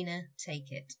 Will Lena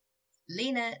take it?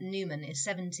 Lena Newman is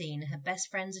 17, her best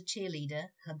friend's a cheerleader,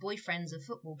 her boyfriend's a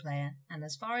football player, and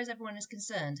as far as everyone is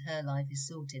concerned, her life is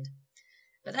sorted.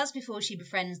 But as before she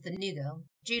befriends the new girl,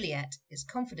 Juliet is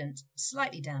confident,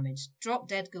 slightly damaged,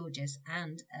 drop-dead gorgeous,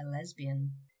 and a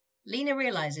lesbian. Lena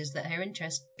realises that her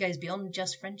interest goes beyond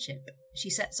just friendship. She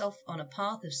sets off on a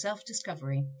path of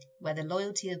self-discovery where the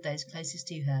loyalty of those closest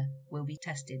to her will be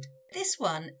tested. This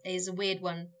one is a weird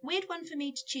one for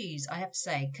me to choose, I have to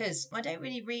say, because I don't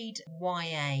really read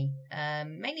YA,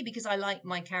 mainly because I like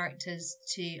my characters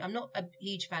I'm not a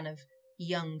huge fan of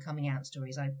young coming out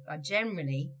stories. I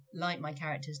generally like my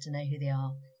characters to know who they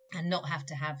are and not have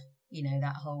to have,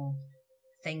 that whole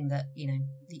thing that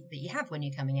you have when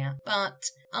you're coming out. But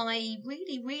I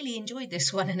really, really enjoyed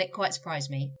this one, and it quite surprised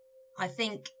me. I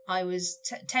think I was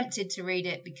tempted to read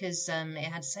it because it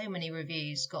had so many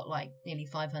reviews, got nearly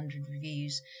 500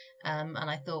 reviews, and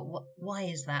I thought, why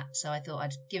is that? So I thought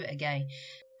I'd give it a go.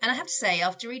 And I have to say,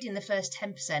 after reading the first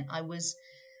 10%,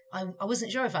 I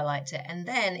wasn't sure if I liked it. And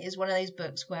then it was one of those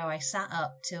books where I sat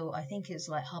up till I think it's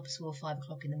 4:30, 5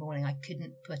 o'clock in the morning. I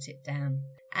couldn't put it down.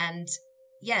 And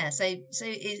yeah, so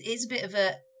it's a bit of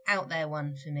a out there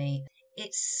one for me.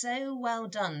 It's so well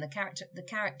done. The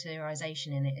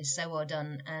characterization in it is so well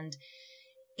done, and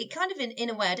it kind of in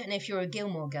a way, I don't know if you're a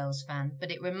Gilmore Girls fan, but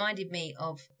it reminded me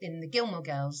of in the Gilmore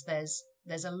Girls.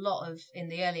 There's a lot of in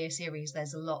the earlier series.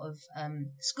 There's a lot of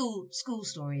school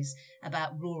stories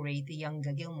about Rory, the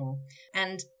younger Gilmore,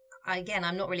 and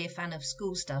I'm not really a fan of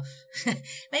school stuff.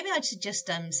 Maybe I should just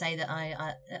say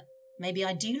that maybe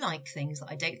I do like things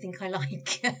that I don't think I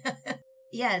like.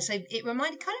 Yeah, so it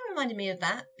reminded me of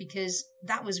that because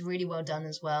that was really well done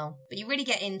as well. But you really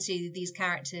get into these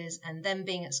characters and them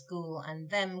being at school and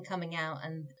them coming out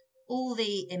and all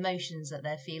the emotions that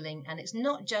they're feeling. And it's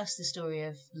not just the story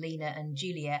of Lena and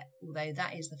Juliet, although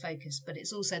that is the focus, but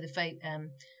it's also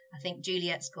I think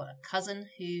Juliet's got a cousin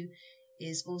who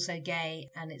is also gay,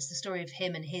 and it's the story of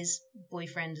him and his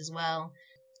boyfriend as well.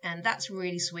 And that's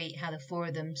really sweet how the four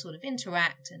of them sort of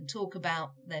interact and talk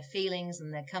about their feelings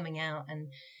and their coming out. And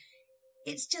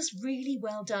it's just really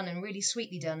well done and really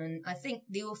sweetly done. And I think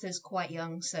the author's quite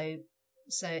young, so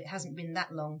it hasn't been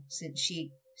that long since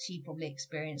she probably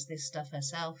experienced this stuff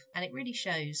herself. And it really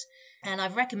shows. And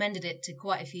I've recommended it to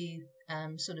quite a few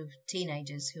sort of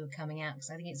teenagers who are coming out, because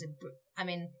I think it's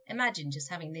imagine just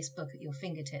having this book at your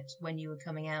fingertips when you were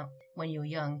coming out, when you were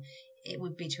young. It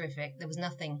would be terrific. There was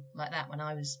nothing like that when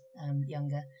I was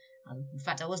younger. In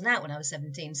fact, I wasn't out when I was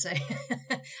 17, so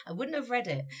I wouldn't have read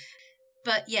it.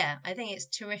 But yeah, I think it's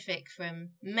terrific from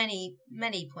many,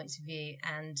 many points of view,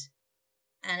 and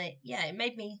it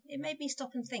made me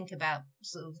stop and think about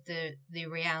sort of the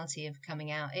reality of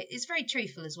coming out. It's very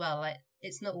truthful as well. Like,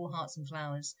 it's not all hearts and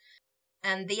flowers.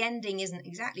 And the ending isn't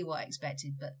exactly what I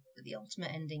expected, but the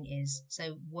ultimate ending is,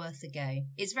 so worth a go.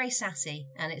 It's very sassy,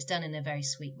 and it's done in a very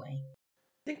sweet way.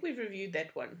 I think we've reviewed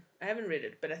that one. I haven't read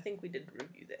it, but I think we did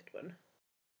review that one.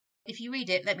 If you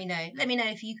read it, let me know. Let me know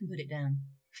if you can put it down.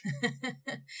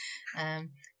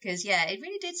 Because, it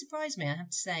really did surprise me, I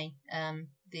have to say,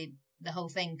 the whole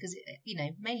thing, because,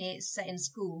 mainly it's set in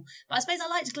school. But I suppose I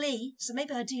liked Glee, so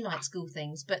maybe I do like school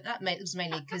things, but that was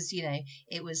mainly because,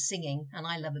 it was singing, and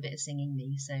I love a bit of singing,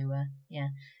 me. So,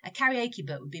 a karaoke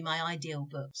book would be my ideal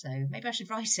book, so maybe I should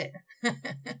write it. I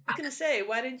was going to say,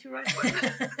 why don't you write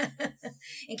it?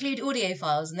 Include audio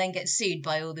files and then get sued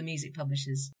by all the music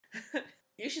publishers.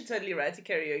 You should totally write a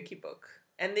karaoke book,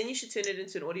 and then you should turn it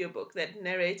into an audiobook. That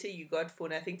narrator you got for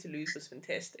Nothing to Lose was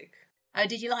fantastic. Oh,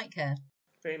 did you like her?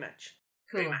 Very much.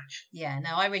 Cool. Very much. Yeah,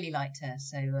 no, I really liked her.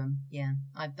 So,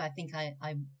 I think I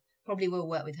probably will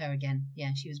work with her again.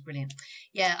 Yeah, she was brilliant.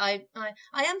 Yeah, I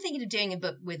am thinking of doing a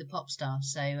book with a pop star.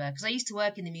 So, because I used to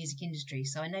work in the music industry,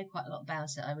 so I know quite a lot about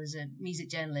it. I was a music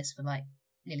journalist for like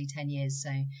nearly 10 years. So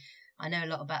I know a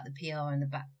lot about the PR and the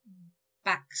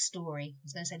back story. I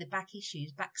was going to say the back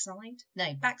issues, backside?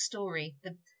 No, backstory,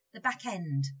 the back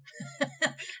end.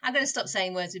 I'm going to stop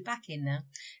saying words with back in now,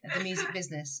 of the music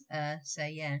business. So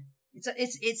yeah,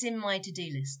 it's in my to-do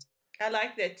list. I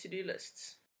like that to-do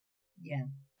lists. Yeah.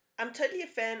 I'm totally a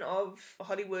fan of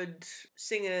Hollywood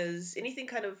singers, anything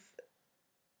kind of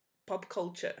pop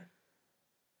culture,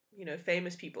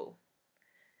 famous people.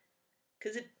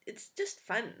 Because it's just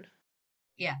fun.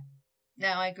 Yeah. No,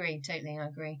 I agree. Totally, I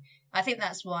agree. I think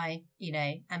that's why,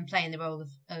 I'm playing the role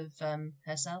of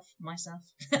myself.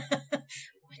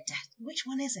 Which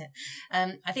one is it?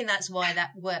 I think that's why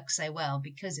that works so well,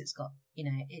 because it's got,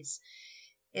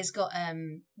 it's got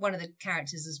one of the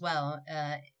characters as well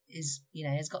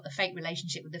has got the fake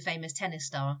relationship with the famous tennis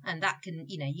star, and that can,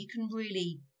 you can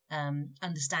really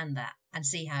understand that and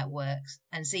see how it works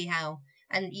and see how,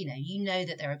 and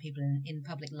that there are people in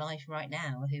public life right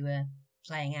now who are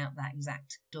playing out that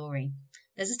exact story.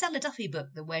 There's a Stella Duffy book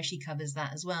where she covers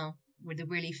that as well, with a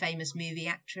really famous movie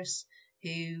actress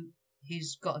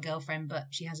who's got a girlfriend, but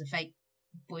she has a fake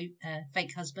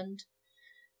husband.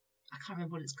 I can't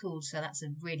remember what it's called, so that's a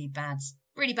really bad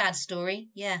story.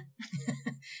 Yeah.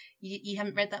 You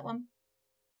haven't read that one?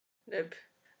 Nope,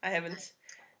 I haven't.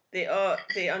 There are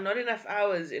not enough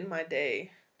hours in my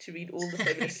day to read all the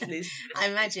fabulous lists. I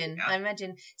imagine.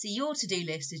 So your to-do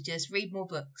list is just read more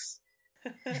books.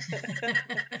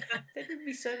 That would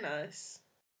be so nice.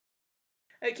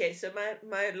 Okay, so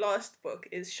my last book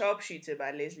is Sharpshooter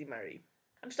by Leslie Murray.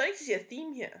 I'm starting to see a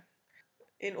theme here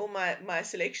in all my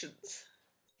selections.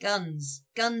 Guns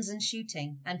and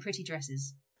shooting and pretty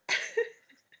dresses.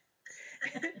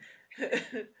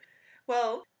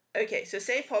 Well, okay, so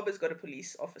Safe Harbor's got a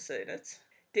police officer in it.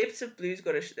 Depths of Blue's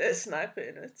got a sniper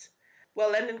in it.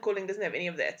 Well, London Calling doesn't have any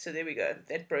of that, so there we go.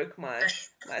 That broke my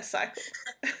cycle.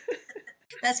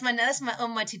 That's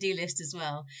on my to-do list as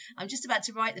well. I'm just about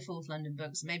to write the fourth London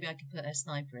book, so maybe I could put a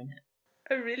sniper in it.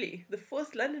 Oh, really? The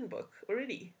fourth London book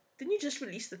already? Didn't you just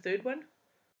release the third one?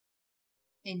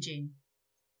 In June.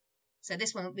 So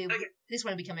this one will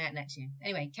be coming out next year.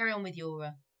 Anyway, carry on with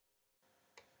your...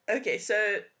 Okay,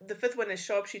 so the fifth one is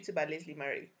Sharpshooter by Leslie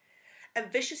Murray. A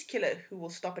vicious killer who will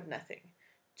stop at nothing.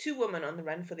 Two women on the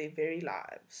run for their very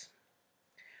lives.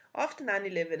 After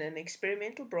 9/11, an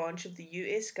experimental branch of the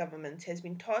US government has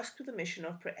been tasked with the mission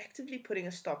of proactively putting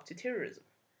a stop to terrorism.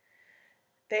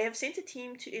 They have sent a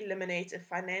team to eliminate a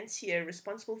financier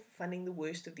responsible for funding the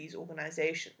worst of these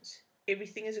organizations.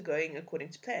 Everything is going according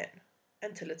to plan,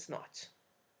 until it's not.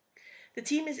 The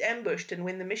team is ambushed, and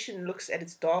when the mission looks at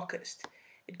its darkest,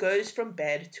 it goes from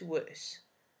bad to worse.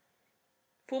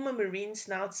 Former Marine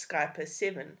Snout Skyper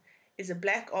 7 is a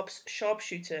Black Ops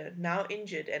sharpshooter now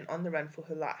injured and on the run for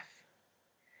her life.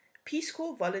 Peace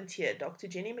Corps volunteer Dr.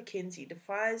 Jenny McKenzie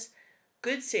defies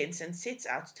good sense and sets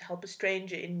out to help a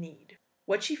stranger in need.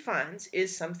 What she finds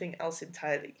is something else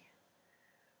entirely.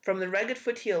 From the rugged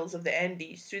foothills of the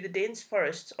Andes through the dense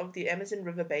forests of the Amazon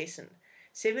River basin,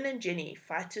 Seven and Jenny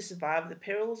fight to survive the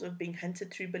perils of being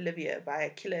hunted through Bolivia by a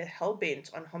killer hell-bent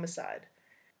on homicide.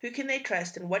 Who can they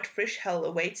trust, and what fresh hell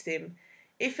awaits them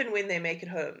if and when they make it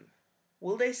home?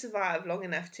 Will they survive long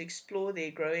enough to explore their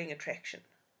growing attraction?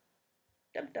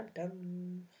 Dum dum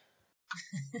dum.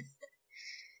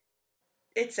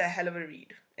 It's a hell of a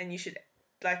read, and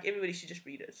everybody should just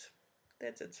read it.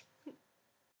 That's it.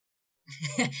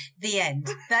 The end.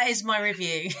 That is my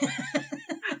review.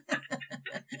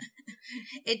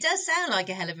 It does sound like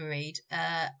a hell of a read.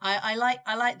 I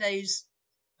like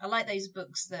those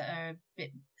books that are a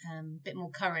bit more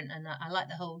current, and I like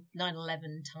the whole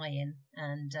 9/11 tie-in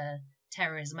and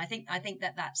terrorism. I think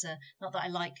that's not that I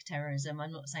like terrorism.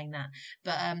 I'm not saying that,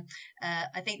 but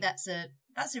I think that's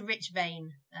a rich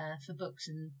vein for books,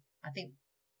 and I think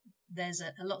there's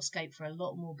a lot of scope for a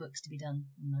lot more books to be done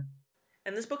on that.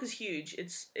 And this book is huge.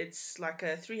 It's like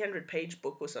a 300-page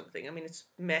book or something. I mean, it's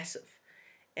massive.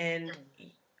 And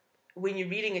when you're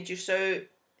reading it, you're so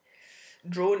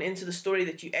drawn into the story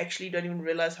that you actually don't even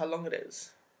realize how long it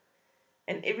is.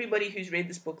 And everybody who's read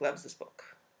this book loves this book.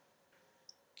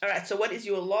 All right, so what is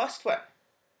your last one?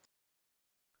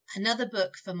 Another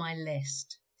book for my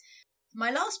list. My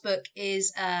last book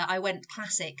is, I went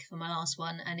classic for my last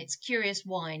one, and it's Curious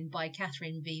Wine by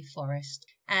Catherine V. Forrest.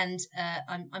 And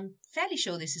I'm fairly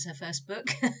sure this is her first book.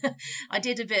 I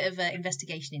did a bit of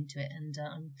investigation into it, and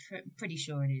I'm pretty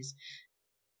sure it is.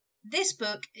 This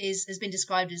book has been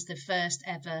described as the first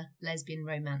ever lesbian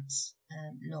romance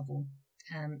novel.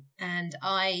 And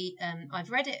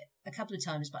I've read it a couple of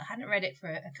times, but I hadn't read it for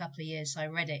a couple of years, so I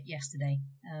read it yesterday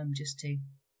just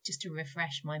to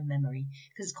refresh my memory,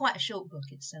 because it's quite a short book.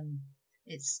 It's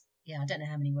I don't know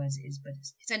how many words it is, but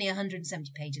it's only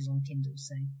 170 pages on Kindle,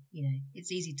 so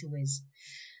it's easy to whiz,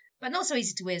 but not so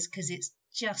easy to whiz because it's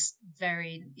just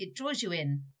it draws you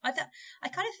in. I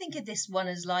kind of think of this one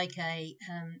as like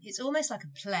it's almost like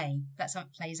a play. That's how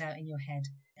it plays out in your head,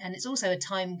 and it's also a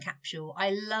time capsule. I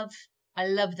love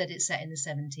that it's set in the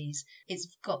 70s.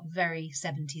 It's got very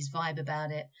 70s vibe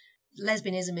about it.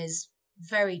 Lesbianism is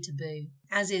very taboo,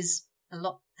 as is a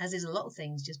lot of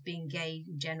things, just being gay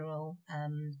in general.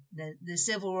 The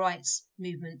civil rights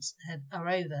movements are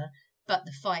over, but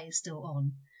the fight is still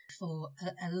on for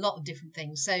a lot of different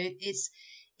things. So it's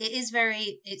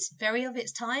very of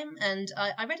its time. And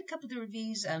I read a couple of the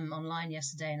reviews online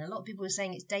yesterday, and a lot of people were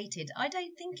saying it's dated. I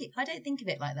don't think of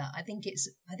it like that. I think it's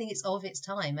of its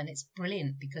time, and it's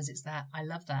brilliant because it's that. I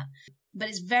love that. But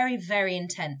it's very, very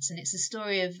intense, and it's the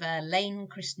story of Lane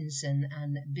Christensen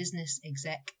and business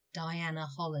exec Diana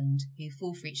Holland, who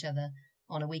fall for each other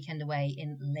on a weekend away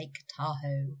in Lake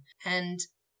Tahoe. And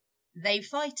they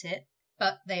fight it,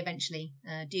 but they eventually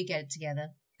do get it together.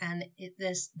 And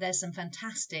there's some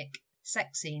fantastic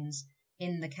sex scenes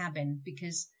in the cabin,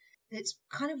 because it's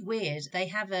kind of weird. They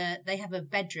have a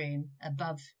bedroom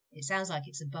above. It sounds like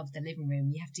it's above the living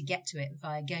room. You have to get to it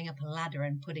via going up a ladder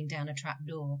and putting down a trap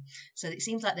door. So it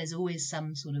seems like there's always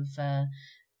some sort of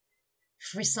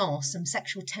frisson, some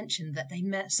sexual tension that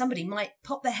somebody might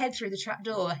pop their head through the trap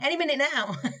door any minute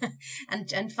now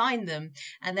and find them.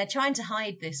 And they're trying to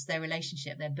hide their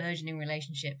relationship, their burgeoning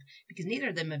relationship, because neither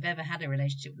of them have ever had a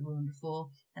relationship with a woman before.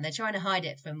 And they're trying to hide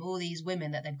it from all these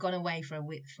women that they've gone away for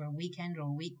a weekend or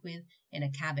a week with in a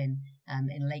cabin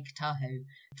in Lake Tahoe,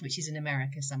 which is in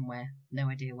America somewhere. No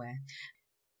idea where.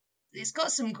 It's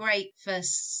got some great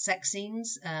first sex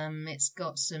scenes. It's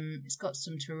got some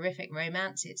terrific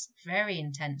romance. It's very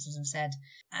intense, as I said.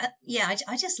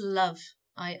 I just love.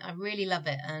 I really love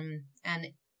it, and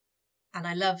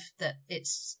I love that it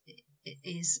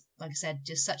is, like I said,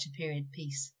 just such a period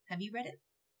piece. Have you read it?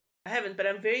 I haven't, but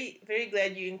I'm very, very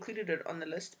glad you included it on the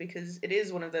list, because it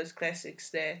is one of those classics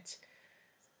that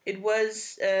it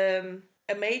was a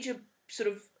major sort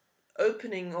of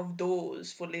opening of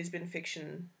doors for lesbian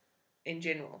fiction in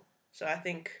general. So I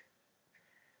think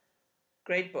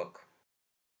great book.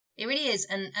 It really is.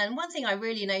 And one thing I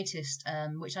really noticed,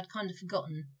 which I'd kind of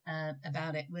forgotten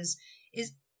about it, was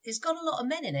it's got a lot of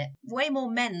men in it. Way more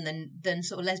men than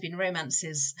sort of lesbian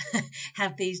romances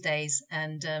have these days.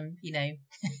 And in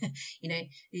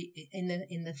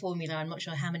the formula, I'm not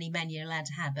sure how many men you're allowed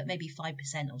to have, but maybe 5%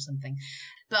 or something.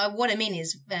 But what I mean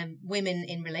is women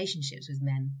in relationships with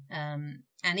men.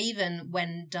 And even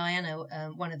when Diana,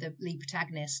 one of the lead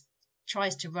protagonists,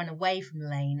 tries to run away from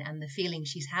Lane and the feeling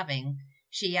she's having,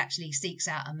 she actually seeks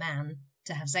out a man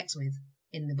to have sex with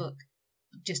in the book,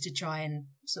 just to try and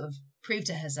sort of prove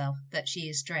to herself that she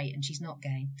is straight and she's not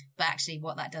gay. But actually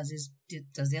what that does is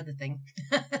does the other thing.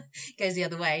 Goes the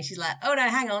other way. She's like, oh no,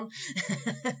 hang on.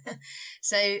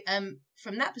 So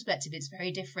from that perspective, it's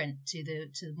very different to the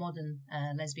modern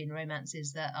lesbian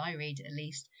romances that I read, at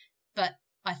least. But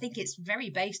I think it's very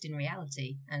based in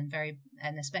reality, and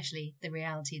especially the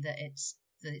reality that it's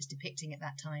depicting at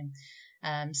that time.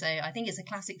 So I think it's a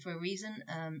classic for a reason.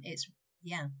 And if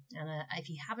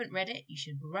you haven't read it, you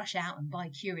should rush out and buy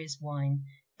Curious Wine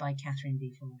by Catherine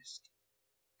V. Forrest.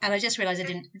 And I just realised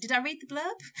did I read the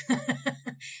blurb?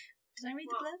 Did I read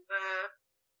the blurb?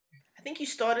 I think you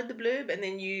started the blurb and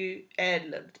then you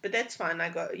ad-libbed, but that's fine.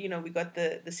 We got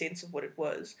the sense of what it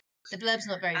was. The blurb's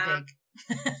not very big.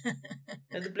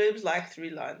 No, the blurb's like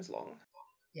 3 lines long.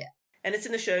 Yeah. And it's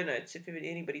in the show notes if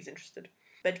anybody's interested.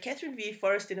 But Catherine V.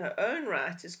 Forrest in her own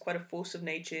right is quite a force of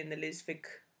nature in the lesfic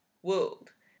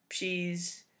world.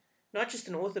 She's not just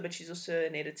an author, but she's also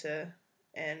an editor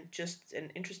and just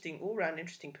an all-round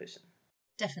interesting person.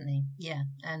 Definitely, yeah.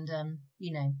 And,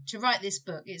 to write this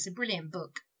book, it's a brilliant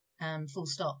book, full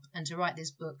stop. And to write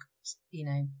this book,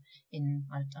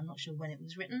 I'm not sure when it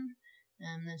was written,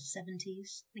 the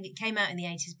 70s. I think it came out in the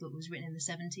 80s, but was written in the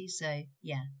 70s. So,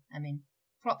 yeah, I mean,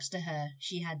 props to her.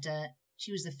 She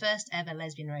was the first ever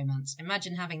lesbian romance.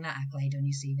 Imagine having that accolade on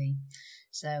your CV.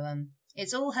 So,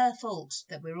 it's all her fault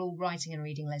that we're all writing and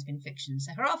reading lesbian fiction.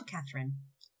 So, hurrah for Catherine.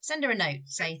 Send her a note.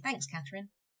 Say, thanks, Catherine.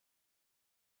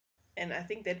 And I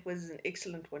think that was an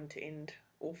excellent one to end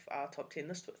off our top 10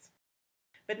 list with.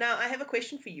 But now I have a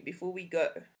question for you before we go.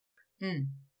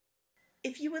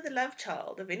 If you were the love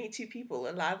child of any 2 people,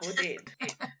 alive or dead,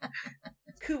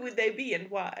 who would they be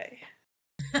and why?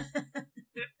 I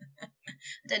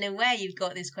don't know where you've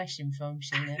got this question from,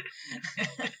 Sheena.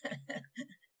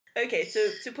 Okay,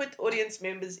 so to put audience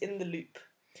members in the loop.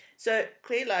 So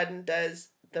Claire Lydon does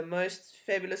the most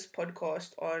fabulous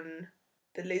podcast on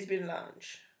the Lesbian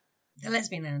Lounge. The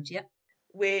Lesbian Lounge, yep.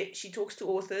 Where she talks to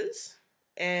authors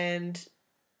and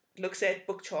looks at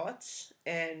book charts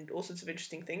and all sorts of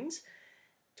interesting things.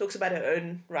 Talks about her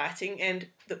own writing. And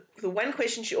the one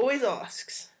question she always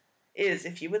asks is,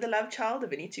 if you were the love child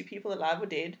of any 2 people, alive or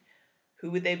dead,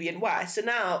 who would they be and why? So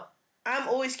now I'm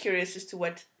always curious as to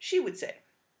what she would say.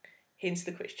 Hence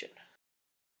the question.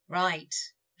 Right.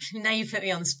 Now you put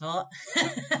me on the spot.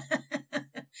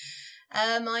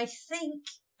 I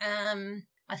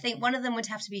think one of them would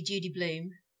have to be Judy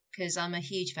Blume, because I'm a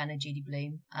huge fan of Judy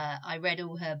Blume. I read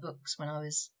all her books when I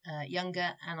was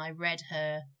younger, and I read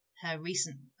her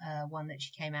recent one that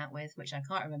she came out with, which I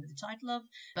can't remember the title of,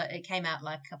 but it came out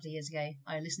like a couple of years ago.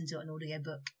 I listened to it on an audio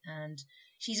book, and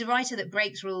she's a writer that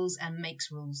breaks rules and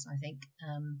makes rules, I think.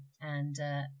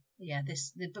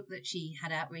 The book that she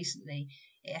had out recently,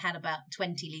 it had about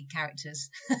 20 lead characters.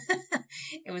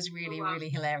 It was really, really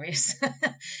hilarious.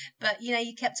 But,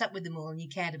 you kept up with them all and you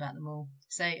cared about them all.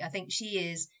 So I think she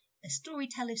is a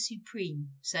storyteller supreme.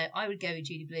 So I would go with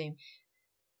Judy Blume.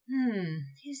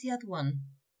 Who's the other one?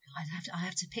 I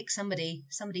have to pick somebody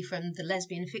from the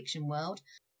lesbian fiction world.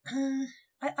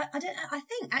 I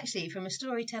think actually from a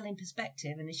storytelling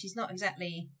perspective, and she's not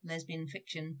exactly lesbian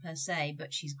fiction per se,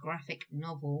 but she's graphic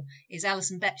novel, is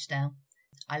Alison Bechdel.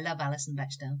 I love Alison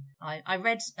Bechdel. I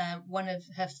read one of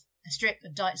her a strip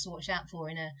of Dykes to Watch Out For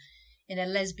in a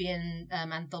lesbian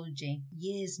anthology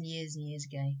years and years and years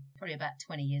ago, probably about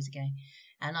 20 years ago,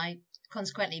 and I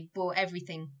consequently bought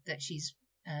everything that she's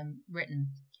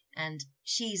written. And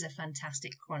she's a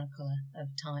fantastic chronicler of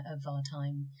our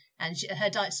time. And her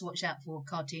Dykes to Watch Out For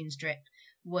cartoon strip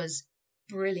was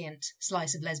brilliant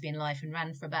slice of lesbian life and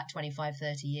ran for about 25,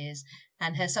 30 years.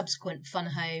 And her subsequent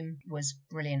Fun Home was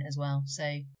brilliant as well.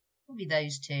 So probably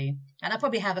those 2. And I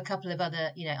probably have a couple of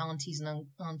other, aunties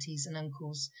and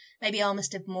uncles. Maybe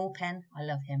Armistead Morpen. I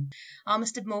love him.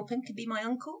 Armistead Morpen could be my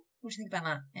uncle. What do you think about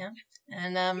that? Yeah.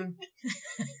 And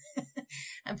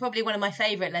and probably one of my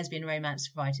favourite lesbian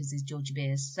romance writers is Georgia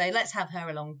Beers. So let's have her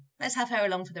along. Let's have her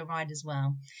along for the ride as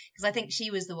well, because I think she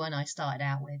was the one I started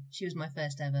out with. She was my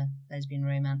first ever lesbian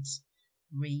romance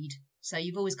read. So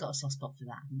you've always got a soft spot for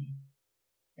that, haven't you?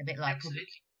 A bit like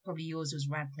probably yours was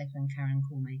Radcliffe and Karen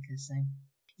Cormaker. So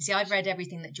you see, I've read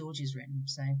everything that Georgia's written.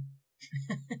 So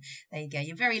there you go.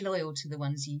 You're very loyal to the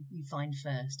ones you find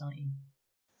first, aren't you?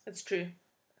 That's true.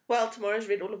 Well, Tamara's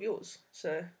read all of yours,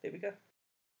 so there we go.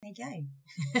 There you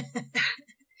go.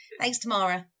 Thanks,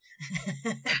 Tamara.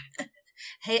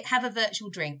 Hey, have a virtual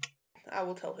drink. I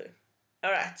will tell her.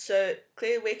 All right, so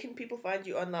Claire, where can people find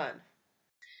you online?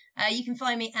 You can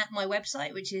find me at my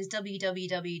website, which is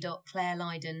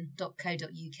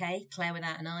www.clairelydon.co.uk, Claire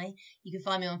without an I. You can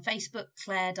find me on Facebook,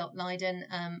 Claire.Lydon.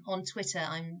 On Twitter,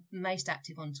 I'm most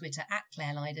active on Twitter, at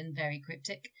Claire Lydon, very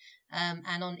cryptic,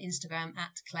 and on Instagram,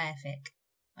 at ClaireFic.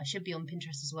 I should be on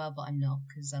Pinterest as well, but I'm not,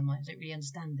 because I don't really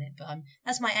understand it. But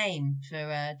that's my aim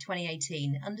for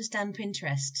 2018, understand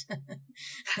Pinterest.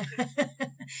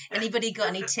 Anybody got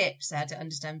any tips how to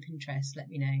understand Pinterest, let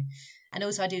me know. And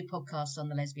also I do podcasts on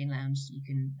the Lesbian Lounge, so you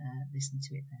can listen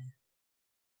to it there.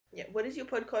 Yeah, what is your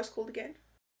podcast called again?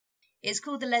 It's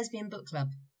called the Lesbian Book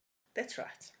Club. That's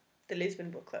right, the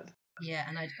Lesbian Book Club. Yeah,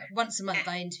 and once a month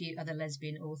I interview other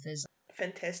lesbian authors.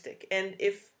 Fantastic. And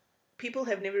if people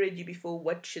have never read you before,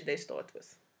 what should they start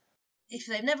with? If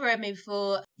they've never read me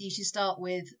before, you should start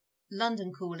with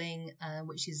London Calling,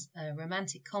 which is a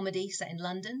romantic comedy set in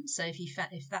London. So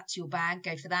if that's your bag,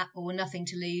 go for that. Or Nothing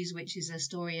to Lose, which is a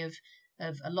story of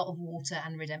a lot of water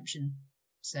and redemption.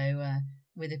 So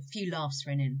with a few laughs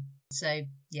thrown in. So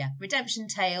yeah, redemption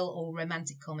tale or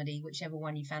romantic comedy, whichever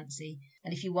one you fancy.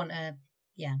 And if you want and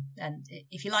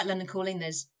if you like London Calling,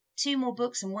 there's 2 more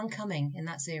books and 1 coming in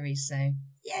that series. So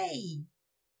yay!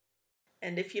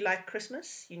 And if you like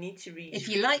Christmas, you need to read. If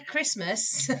you like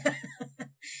Christmas,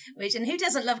 and who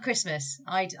doesn't love Christmas?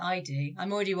 I do.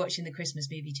 I'm already watching the Christmas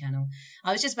movie channel.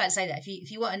 I was just about to say that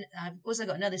if you want, I've also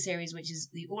got another series which is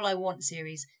the All I Want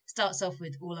series. Starts off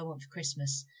with All I Want for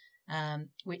Christmas,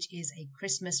 which is a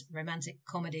Christmas romantic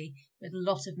comedy with a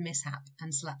lot of mishap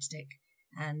and slapstick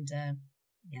and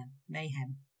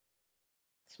mayhem.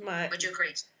 It's Would you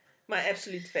agree? My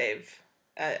absolute fave.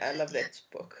 I love that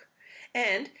book.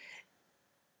 And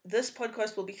this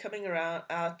podcast will be coming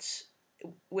out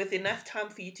with enough time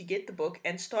for you to get the book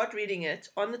and start reading it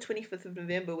on the 25th of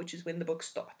November, which is when the book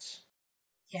starts.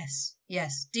 Yes.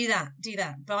 Do that.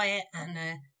 Buy it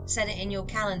and set it in your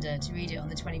calendar to read it on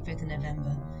the 25th of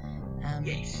November.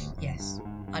 Yes.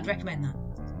 I'd recommend that.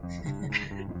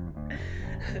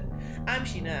 I'm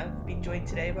Sheena. I've been joined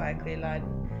today by Claire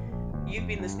Lydon. You've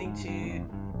been listening to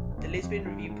the Lesbian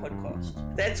Review podcast.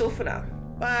 That's all for now.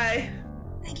 Bye.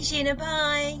 Thank you, Sheena.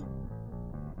 Bye.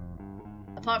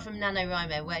 Apart from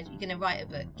NaNoWriMo, where you're going to write a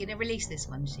book, you're going to release this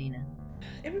one, Sheena?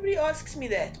 Everybody asks me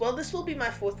that. Well, this will be my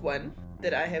 4th one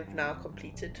that I have now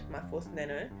completed, my 4th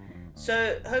Nano.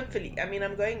 So hopefully,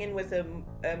 I'm going in with a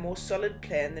more solid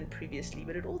plan than previously,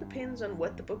 but it all depends on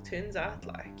what the book turns out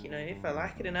like. If I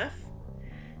like it enough,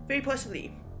 very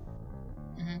possibly.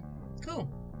 Mm-hmm. Cool.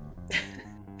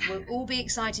 We'll all be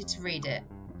excited to read it.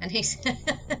 And he's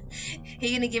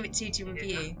going to give it to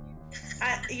review.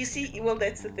 You see, well,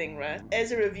 that's the thing, right?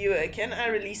 As a reviewer, can I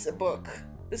release a book?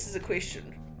 This is a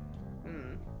question.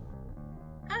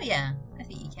 Oh, yeah. I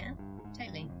think you can.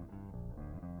 Totally.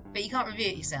 But you can't review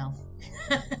it yourself.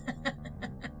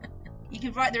 You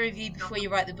could write the review before you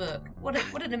write the book.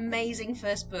 What an amazing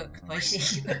first book by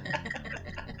Sheena.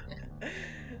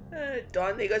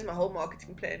 Darn, there goes my whole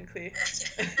marketing plan, Claire.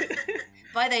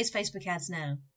 Buy those Facebook ads now.